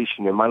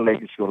reputation and my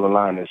legacy on the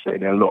line and say,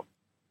 now look,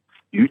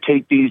 you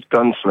take these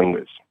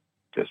gunslingers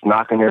just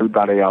knocking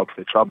everybody out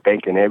that y'all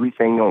banking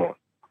everything on,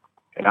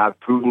 and I've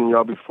proven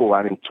y'all before,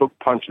 I done took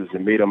punches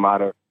and made them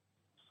out of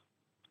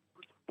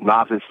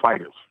novice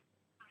fighters.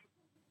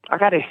 I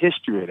got a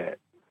history of that.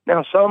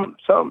 Now some,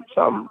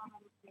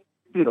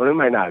 you know, they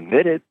might not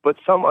admit it, but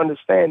some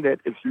understand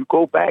that if you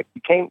go back,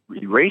 you can't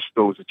erase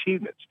those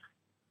achievements.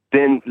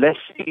 Then let's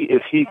see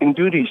if he can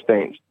do these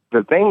things.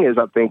 The thing is,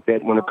 I think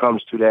that when it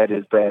comes to that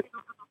is that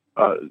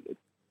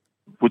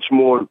what's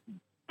more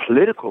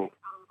political,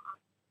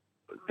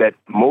 that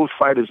most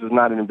fighters is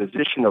not in a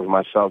position of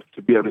myself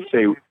to be able to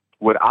say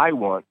what I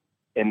want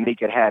and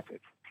make it happen,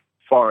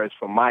 as far as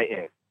from my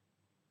end.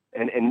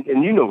 And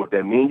you know what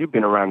that means. You've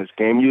been around this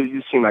game.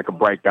 You seem like a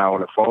bright guy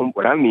on the phone.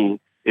 What I mean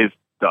is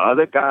the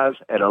other guys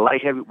at a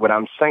light heavy, what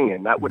I'm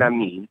saying, not what I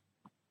mean,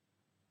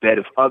 that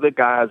if other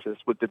guys is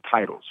with the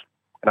titles,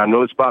 and I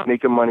know it's about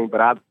making money, but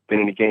I've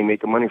been in the game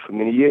making money for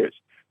many years.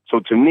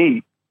 So to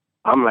me,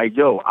 I'm like,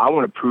 yo, I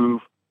want to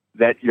prove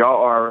that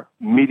y'all are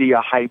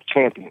media hype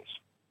champions.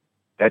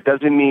 That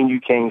doesn't mean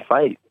you can't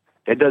fight.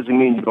 That doesn't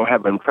mean you don't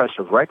have an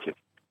impressive record.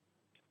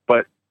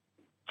 But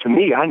to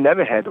me, I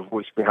never had the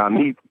voice behind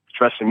me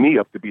dressing me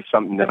up to be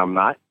something that I'm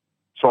not.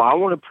 So I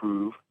want to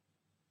prove,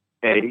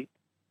 A,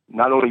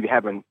 not only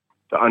having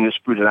the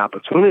undisputed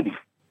opportunity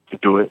to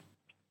do it,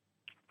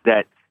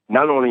 that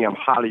not only I'm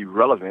highly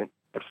relevant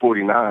at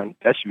 49,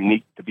 that's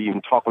unique to be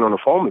even talking on the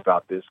phone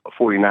about this, a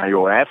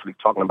 49-year-old athlete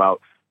talking about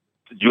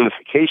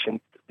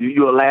unification.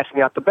 You'll laugh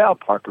me out the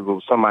ballpark if it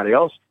was somebody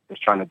else that's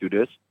trying to do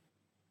this.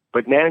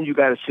 But now you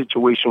got a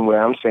situation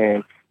where I'm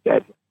saying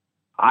that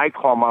I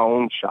call my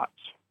own shots.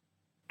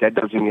 That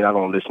doesn't mean I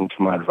don't listen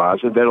to my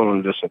advisor. That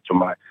don't listen to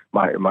my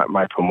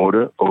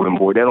promoter, Golden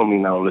Boy. That don't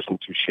mean I don't listen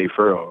to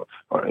Schaefer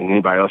or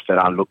anybody else that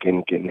I look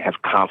and can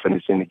have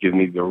confidence in to give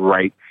me the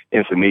right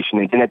information.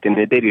 And then at the end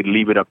of the day, they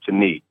leave it up to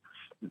me.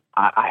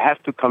 I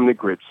have to come to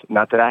grips,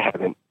 not that I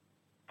haven't,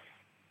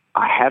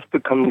 I have to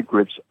come to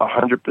grips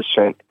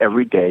 100%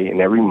 every day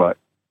and every month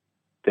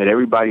that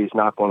everybody is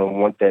not going to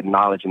want that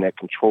knowledge and that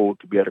control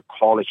to be able to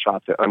call the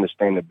shots and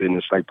understand the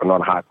business like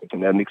Bernard Hopkins.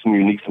 And that makes them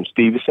unique from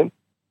Stevenson,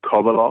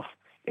 Kovaloff,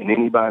 and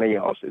anybody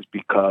else is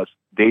because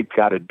they've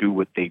got to do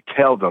what they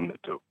tell them to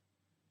do.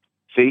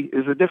 See,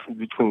 there's a difference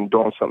between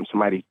doing something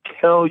somebody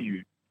tell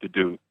you to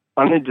do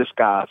under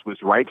disguise was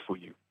right for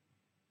you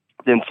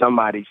than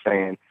somebody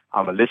saying,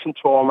 I'm going to listen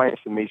to all my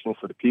information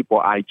for the people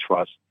I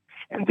trust,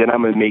 and then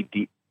I'm going to make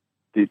the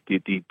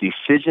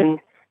decision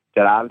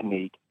that I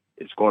make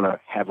is going to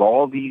have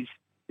all these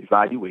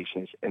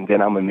evaluations, and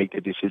then I'm going to make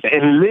the decision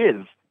and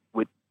live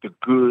with the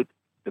good,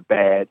 the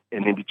bad,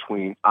 and in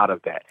between out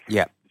of that.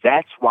 Yeah.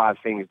 That's why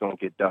things don't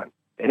get done.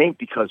 It ain't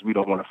because we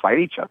don't want to fight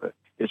each other.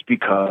 It's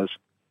because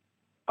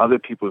other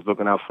people is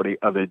looking out for their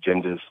other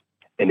agendas,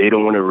 and they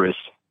don't want to risk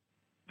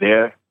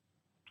their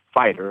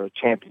fighter or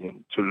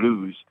champion to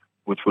lose,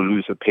 which will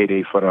lose a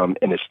payday for them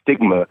and a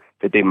stigma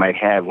that they might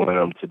have on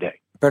them today.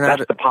 Bernard,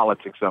 that's the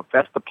politics of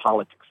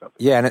it.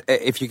 Yeah, and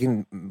if you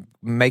can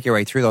make your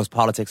way through those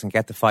politics and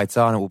get the fights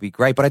on, it will be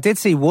great. But I did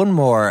see one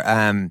more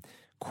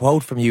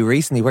quote from you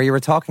recently where you were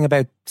talking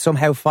about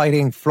somehow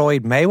fighting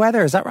Floyd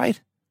Mayweather. Is that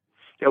right?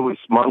 It was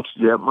months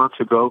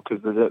ago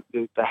because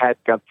the hat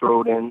got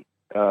thrown in.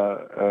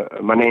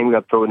 My name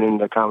got thrown in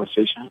the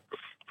conversation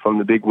from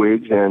the big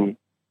wigs, and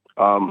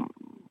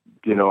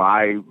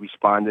I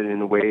responded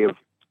in a way of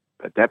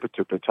at that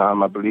particular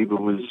time. I believe it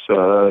was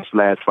his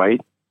last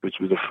fight, which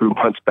was a few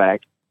months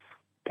back,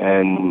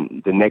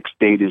 and the next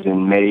date is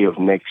in May of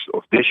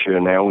this year.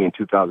 Now we're in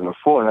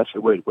 2004, and I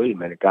said, wait a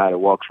minute, a guy that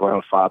walks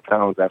around 5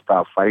 pounds after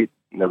our fight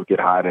never get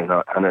higher than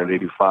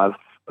 185.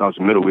 When I was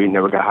middleweight,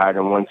 never got higher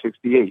than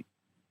 168.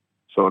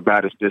 So a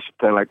guy that's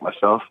disciplined like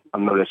myself, I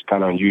know that's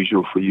kind of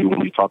unusual for you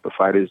when you talk to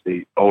fighters.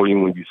 They only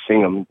when you see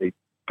them, they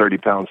 30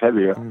 pounds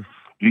heavier.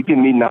 You give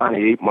me 9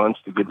 to 8 months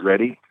to get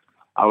ready.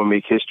 I will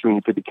make history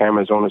and put the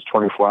cameras on us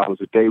 24 hours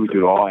a day. We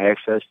do all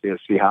access. They'll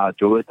see how I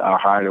do it. I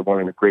hired one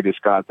of the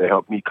greatest guys to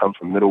help me come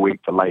from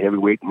middleweight to light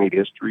heavyweight, made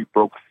history,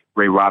 broke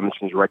Ray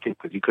Robinson's record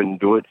because he couldn't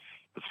do it.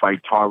 To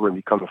fight Tarver and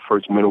become the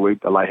first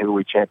middleweight to light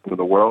heavyweight champion of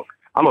the world.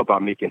 I'm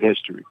about making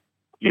history.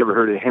 You ever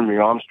heard of Henry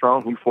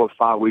Armstrong? He fought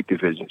 5 weight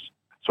divisions.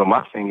 So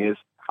my thing is,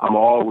 I'm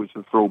always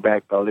a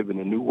throwback. I live in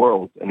a new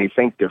world, and they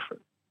think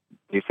different.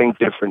 They think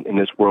different in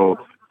this world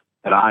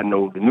that I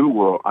know the new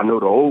world. I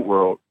know the old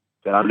world,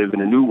 that I live in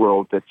a new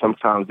world that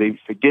sometimes they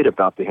forget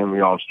about the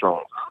Henry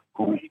Armstrong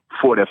who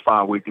fought at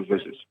 5 weight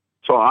divisions.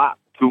 So I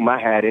threw my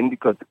hat in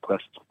because the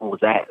question was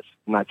asked.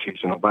 I'm not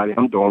chasing nobody.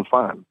 I'm doing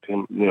fine.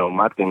 And,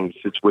 my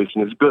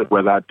situation is good.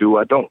 Whether I do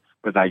or I don't.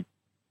 Whether I,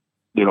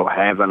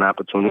 have an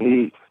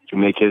opportunity to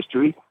make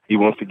history. He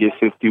wants to get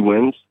 50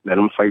 wins. Let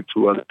him fight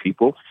 2 other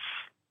people.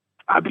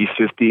 I'll be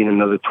 50 in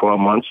another 12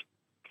 months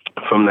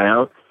from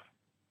now.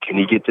 Can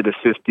he get to the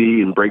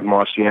 50 and break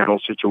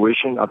Marciano's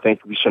situation? I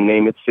think we should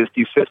name it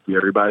 50-50.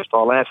 Everybody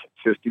start laughing.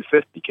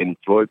 50-50. Can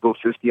Floyd go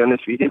 50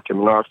 undefeated? Can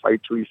Menard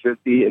fight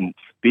 350 and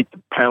beat the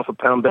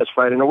pound-for-pound best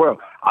fighter in the world?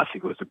 I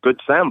think it was a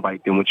good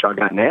soundbite than what y'all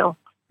got now.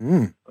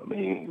 I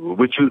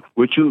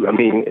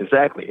mean,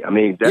 exactly. I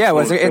mean,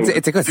 that's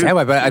it's a good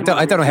soundbite, but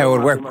I don't know how it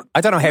would work.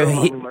 I don't know how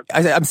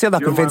I'm still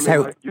not convinced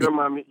how. You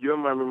remind me of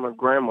my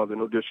grandmother,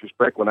 no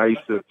disrespect, when I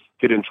used to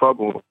get in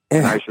trouble,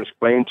 and I used to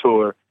explain to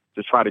her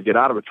to try to get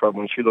out of the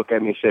trouble, and she looked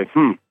at me and said,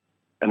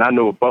 and I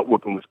knew a butt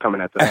whooping was coming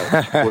after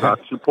that.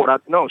 She pulled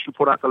out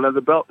the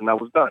leather belt, and I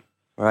was done.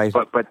 Right.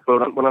 But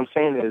what I'm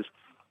saying is,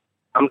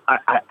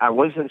 I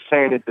wasn't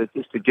saying it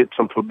just to get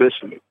some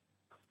publicity.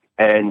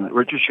 And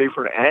Richard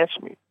Schaefer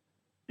asked me,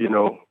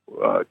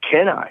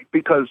 can I?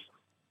 Because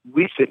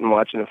we sitting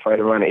watching the fight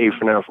around the 8th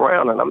and 9th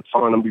round, and I'm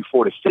telling them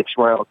before the 6th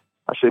round,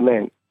 I said,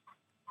 man,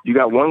 you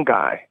got one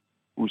guy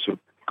who's a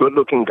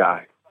good-looking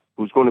guy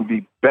who's going to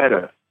be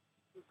better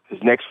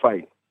his next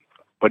fight,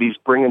 but he's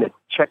bringing a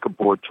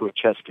checkerboard to a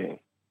chess game.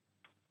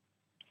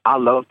 I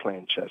love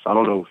playing chess. I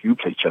don't know if you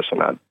play chess or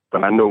not,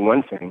 but I know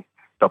one thing.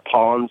 The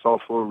pawns are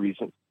for a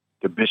reason.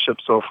 The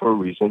bishops are for a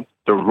reason.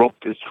 The rook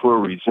is for a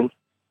reason.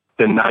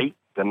 The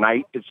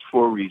knight is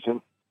for a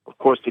reason. Of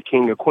course, the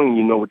king or queen,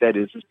 you know what that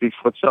is. It speaks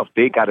for itself.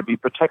 They got to be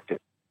protected.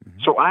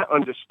 So I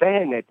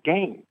understand that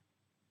game.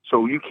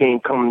 So you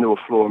can't come into a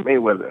Floyd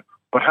Mayweather.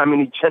 But how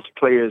many chess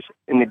players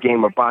in the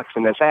game of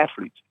boxing as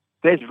athletes?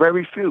 There's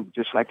very few,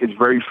 just like there's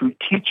very few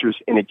teachers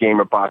in the game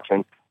of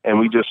boxing. And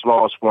we just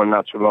lost one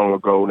not too long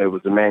ago. There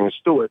was Emmanuel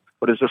Stewart.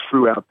 But there's a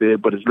few out there,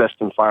 but it's less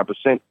than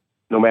 5%,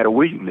 no matter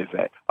where you live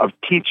at, of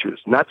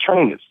teachers, not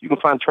trainers. You can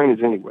find trainers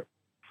anywhere.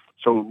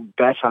 So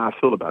that's how I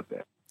feel about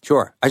that.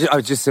 Sure. I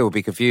was just so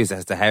be confused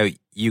as to how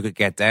you could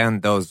get down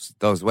those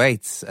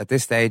weights at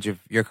this stage of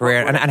your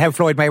career, and how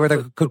Floyd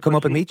Mayweather could come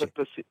up and meet you.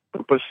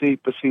 But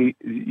see,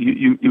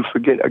 you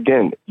forget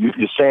again. You're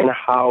saying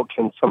how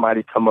can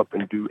somebody come up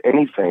and do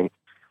anything?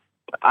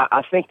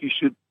 I think you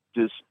should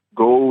just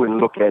go and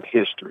look at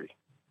history.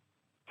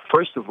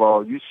 First of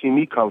all, you see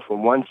me come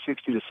from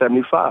 160 to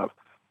 75.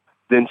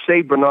 Then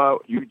say, Bernard,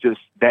 you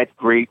just that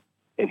great,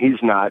 and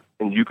he's not,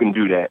 and you can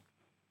do that.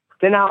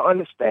 then I'll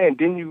understand.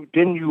 Then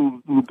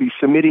you will be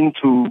submitting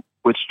to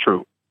what's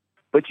true.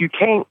 But you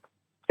can't,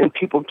 and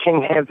people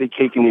can't have their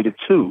cake and eat it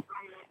too,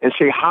 and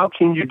say, how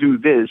can you do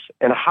this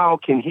and how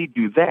can he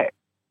do that?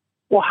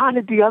 Well, how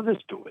did the others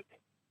do it?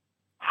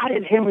 How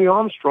did Henry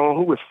Armstrong,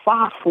 who was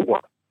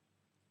 5'4",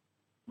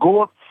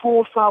 go up 4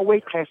 or 5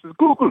 weight classes?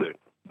 Google it.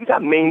 You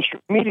got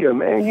mainstream media,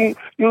 man. You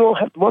don't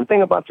have one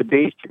thing about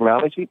today's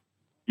technology.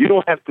 You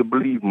don't have to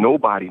believe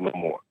nobody no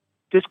more.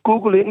 Just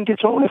Google it and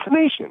get your own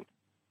information.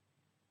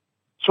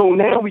 So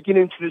now we get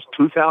into this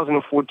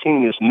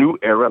 2014, this new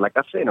era. Like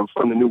I said, I'm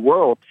from the new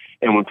world.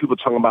 And when people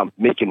talk about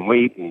making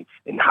weight and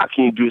how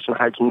can you do this and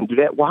how can you do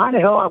that, well, how the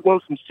hell I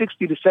went from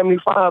 60 to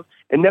 75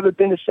 and never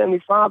been to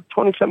 75,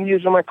 27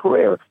 years of my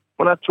career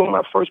when I took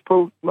my first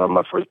pro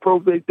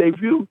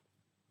debut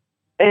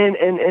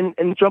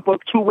and jump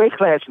up 2 weight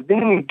classes.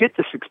 Didn't even get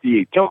to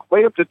 68. Jump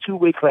way up to 2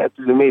 weight classes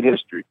and made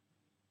history.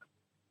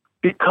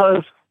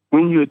 Because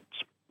when you're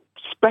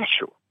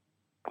special,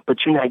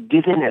 but you're not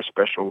given that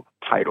special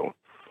title,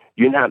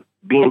 you're not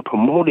being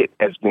promoted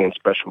as being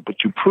special,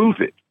 but you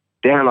prove it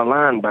down the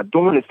line by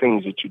doing the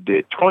things that you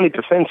did. 20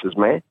 defenses,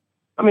 man.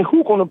 I mean,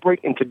 who's going to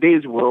break in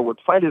today's world where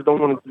fighters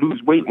don't want to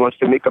lose weight once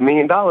they make $1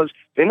 million?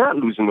 They're not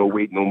losing no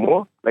weight no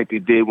more like they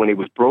did when they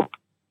was broke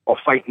or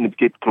fighting to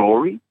get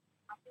glory.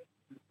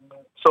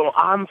 So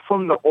I'm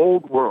from the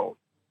old world,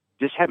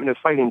 just having to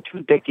fight in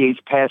 2 decades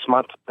past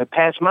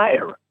my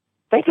era.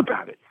 Think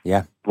about it.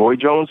 Yeah. Roy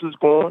Jones is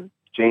gone.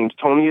 James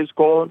Toney is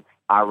gone.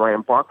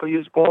 Iran Barkley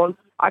is gone.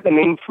 I can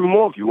name 3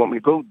 more if you want me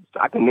to go.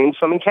 I can name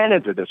some in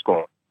Canada that's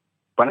gone.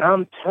 But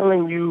I'm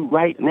telling you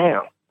right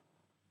now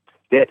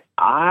that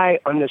I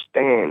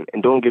understand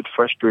and don't get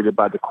frustrated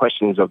by the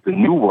questions of the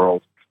new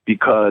world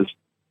because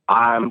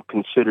I'm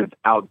considered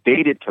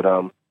outdated to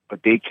them,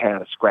 but they kind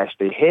of scratch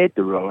their head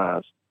to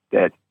realize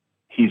that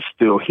he's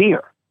still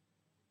here.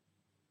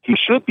 He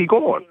should be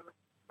gone.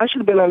 I should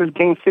have been on this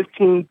game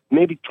 15,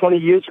 maybe 20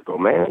 years ago,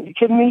 man. You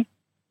kidding me?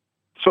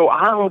 So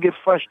I don't get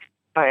frustrated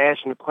by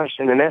asking the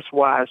question, and that's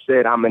why I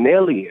said I'm an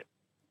alien.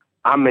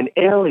 I'm an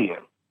alien.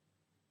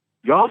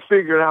 Y'all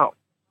figure it out.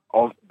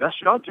 Oh, that's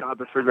your job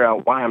to figure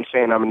out why I'm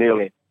saying I'm an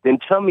alien. Then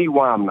tell me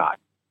why I'm not.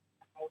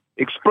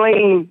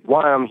 Explain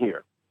why I'm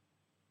here.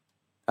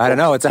 I don't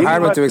know. It's a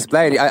hard one to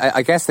explain.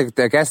 I guess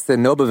the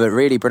nub of it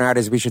really, Bernard,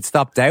 is we should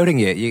stop doubting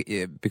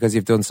you because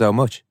you've done so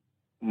much.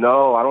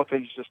 No, I don't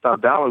think you should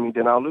stop doubting me.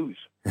 Then I'll lose.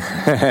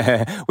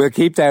 We'll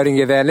keep doubting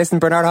you then. Listen,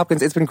 Bernard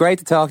Hopkins, it's been great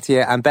to talk to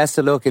you and best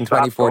of luck in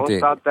 2014. Don't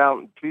stop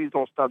doubting. Please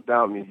don't stop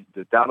doubting me.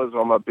 The doubters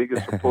are my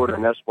biggest supporter,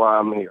 and that's why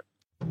I'm here.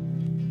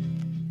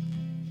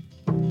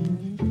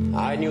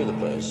 I knew the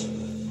place.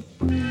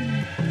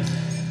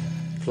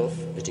 Clough,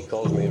 as he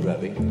calls me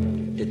Revy,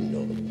 didn't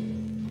know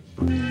them.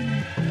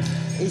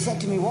 He said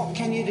to me, what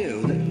can you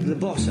do that the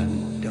boss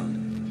hasn't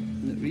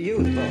done?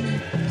 You, the boss.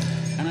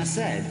 And I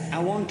said, I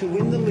want to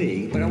win the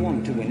league, but I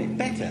want to win it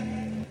better.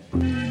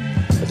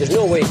 But there's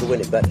no way to win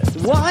it better.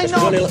 Why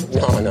not? No.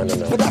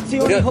 But that's the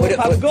only hope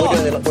I've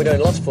got. We'd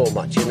only lost 4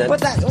 matches. And then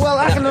but that, well,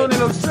 I can only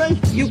look straight.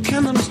 You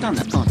can understand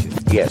that, can't you?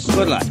 Yes.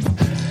 Good luck.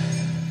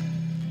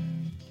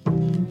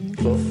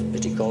 Clough,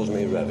 as he calls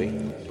me Revy.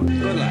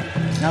 Good luck.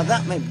 Now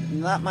that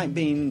might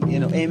mean,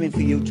 aiming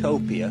for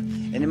utopia,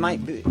 and it might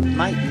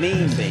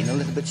mean being a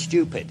little bit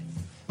stupid.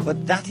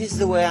 But that is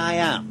the way I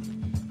am.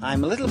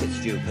 I'm a little bit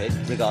stupid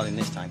regarding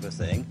this type of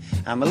thing.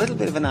 I'm a little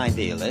bit of an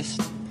idealist.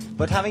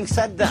 But having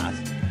said that,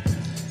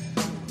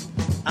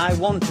 I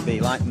want to be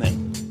like me.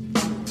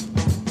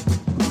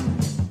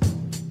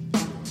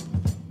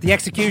 The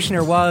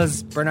Executioner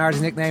was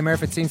Bernard's nickname.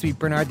 It seems to be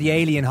Bernard the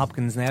Alien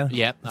Hopkins now.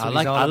 Yeah, I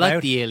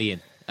like the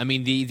Alien. I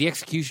mean, the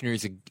Executioner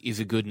is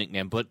a good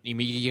nickname, but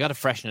you got to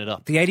freshen it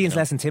up. The Alien's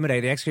less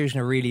intimidating. The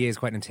Executioner really is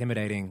quite an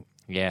intimidating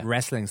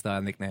wrestling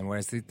style nickname,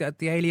 whereas the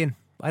Alien,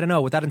 I don't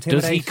know, would that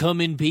intimidate? Does he come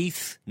in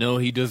peace? No,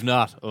 he does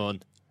not.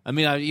 I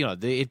mean,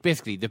 it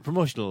basically, the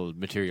promotional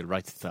material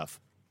writes itself.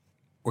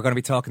 We're going to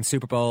be talking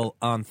Super Bowl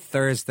on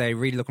Thursday.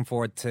 Really looking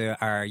forward to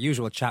our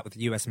usual chat with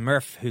US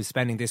Murph, who's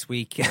spending this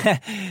week.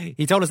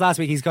 He told us last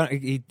week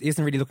he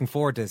isn't really looking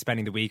forward to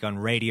spending the week on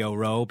Radio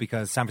Row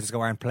because San Francisco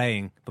aren't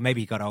playing, but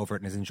maybe he got over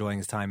it and is enjoying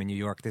his time in New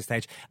York at this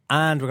stage.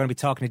 And we're going to be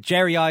talking to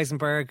Jerry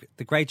Eisenberg,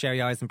 the great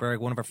Jerry Eisenberg,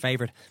 one of our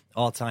favourite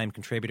all-time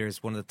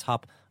contributors, one of the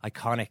top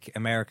iconic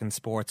American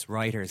sports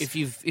writers. If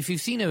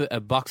you've seen a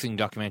boxing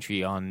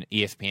documentary on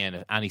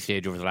ESPN at any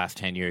stage over the last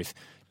 10 years,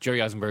 Jerry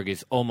Eisenberg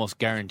is almost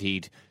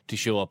guaranteed to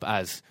show up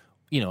as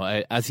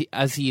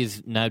he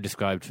is now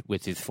described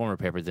with his former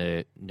paper,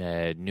 the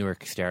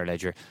Newark Star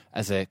Ledger,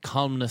 as a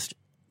columnist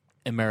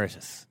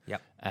emeritus.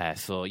 Yep.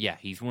 So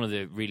he's one of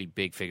the really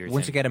big figures.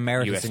 Once you get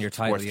emeritus US in your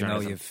title, you know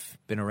you've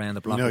been around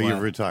the block. You know a while.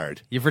 you've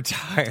retired. You've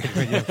retired.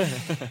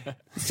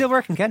 Still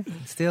working, Ken.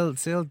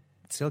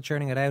 Still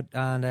churning it out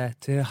and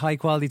to high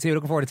quality too.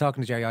 Looking forward to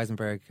talking to Jerry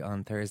Eisenberg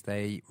on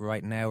Thursday.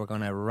 Right now we're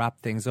going to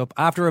wrap things up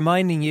after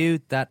reminding you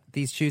that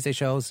these Tuesday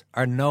shows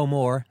are no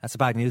more. That's the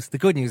bad news. The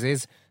good news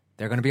is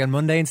they're going to be on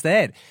Monday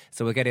instead.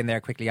 So we'll get in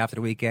there quickly after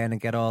the weekend and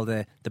get all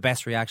the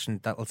best reaction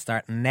that will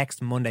start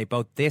next Monday.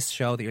 Both this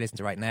show that you're listening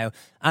to right now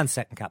and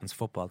Second Captain's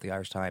Football, the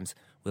Irish Times,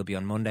 will be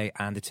on Monday,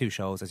 and the two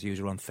shows as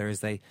usual on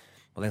Thursday.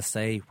 Well, they'll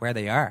say where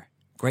they are.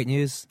 Great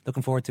news.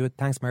 Looking forward to it.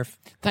 Thanks, Murph.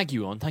 Thank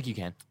you, Owen. Thank you,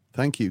 Ken.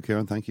 Thank you,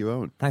 Kieran. Thank you,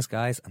 Owen. Thanks,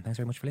 guys, and thanks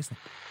very much for listening.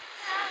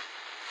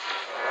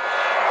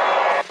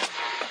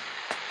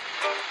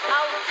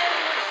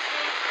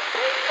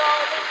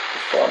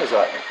 What is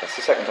that? That's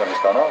the second time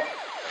it's gone off.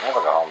 They never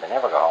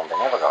go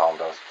home,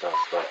 those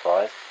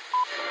boys.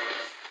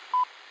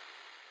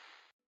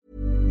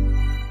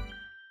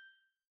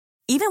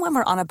 Even when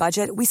we're on a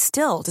budget, we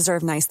still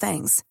deserve nice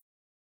things.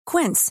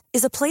 Quince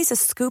is a place to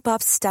scoop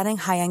up stunning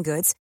high-end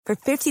goods for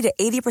 50 to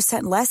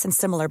 80% less than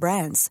similar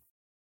brands.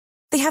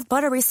 They have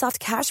buttery soft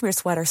cashmere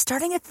sweaters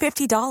starting at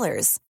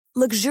 $50,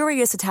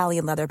 luxurious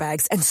Italian leather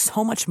bags, and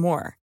so much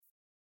more.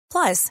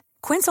 Plus,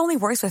 Quince only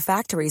works with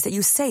factories that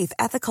use safe,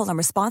 ethical, and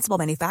responsible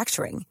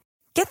manufacturing.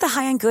 Get the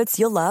high-end goods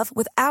you'll love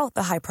without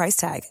the high price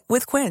tag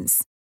with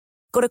Quince.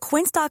 Go to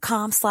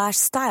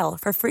quince.com/style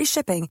for free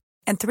shipping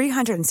and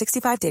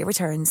 365-day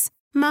returns.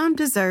 Mom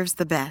deserves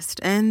the best,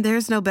 and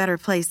there's no better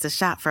place to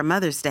shop for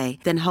Mother's Day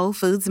than Whole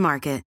Foods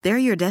Market. They're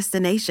your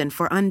destination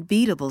for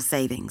unbeatable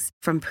savings,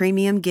 from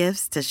premium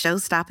gifts to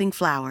show-stopping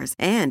flowers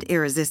and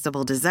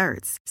irresistible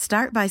desserts.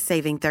 Start by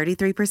saving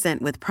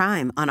 33% with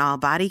Prime on all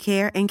body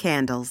care and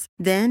candles.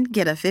 Then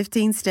get a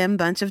 15-stem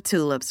bunch of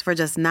tulips for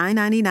just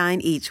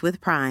 $9.99 each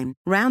with Prime.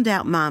 Round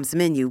out Mom's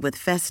menu with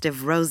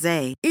festive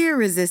rosé,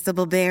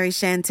 irresistible berry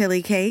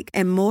chantilly cake,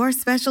 and more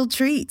special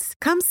treats.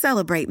 Come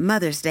celebrate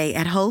Mother's Day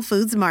at Whole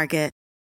Foods Market.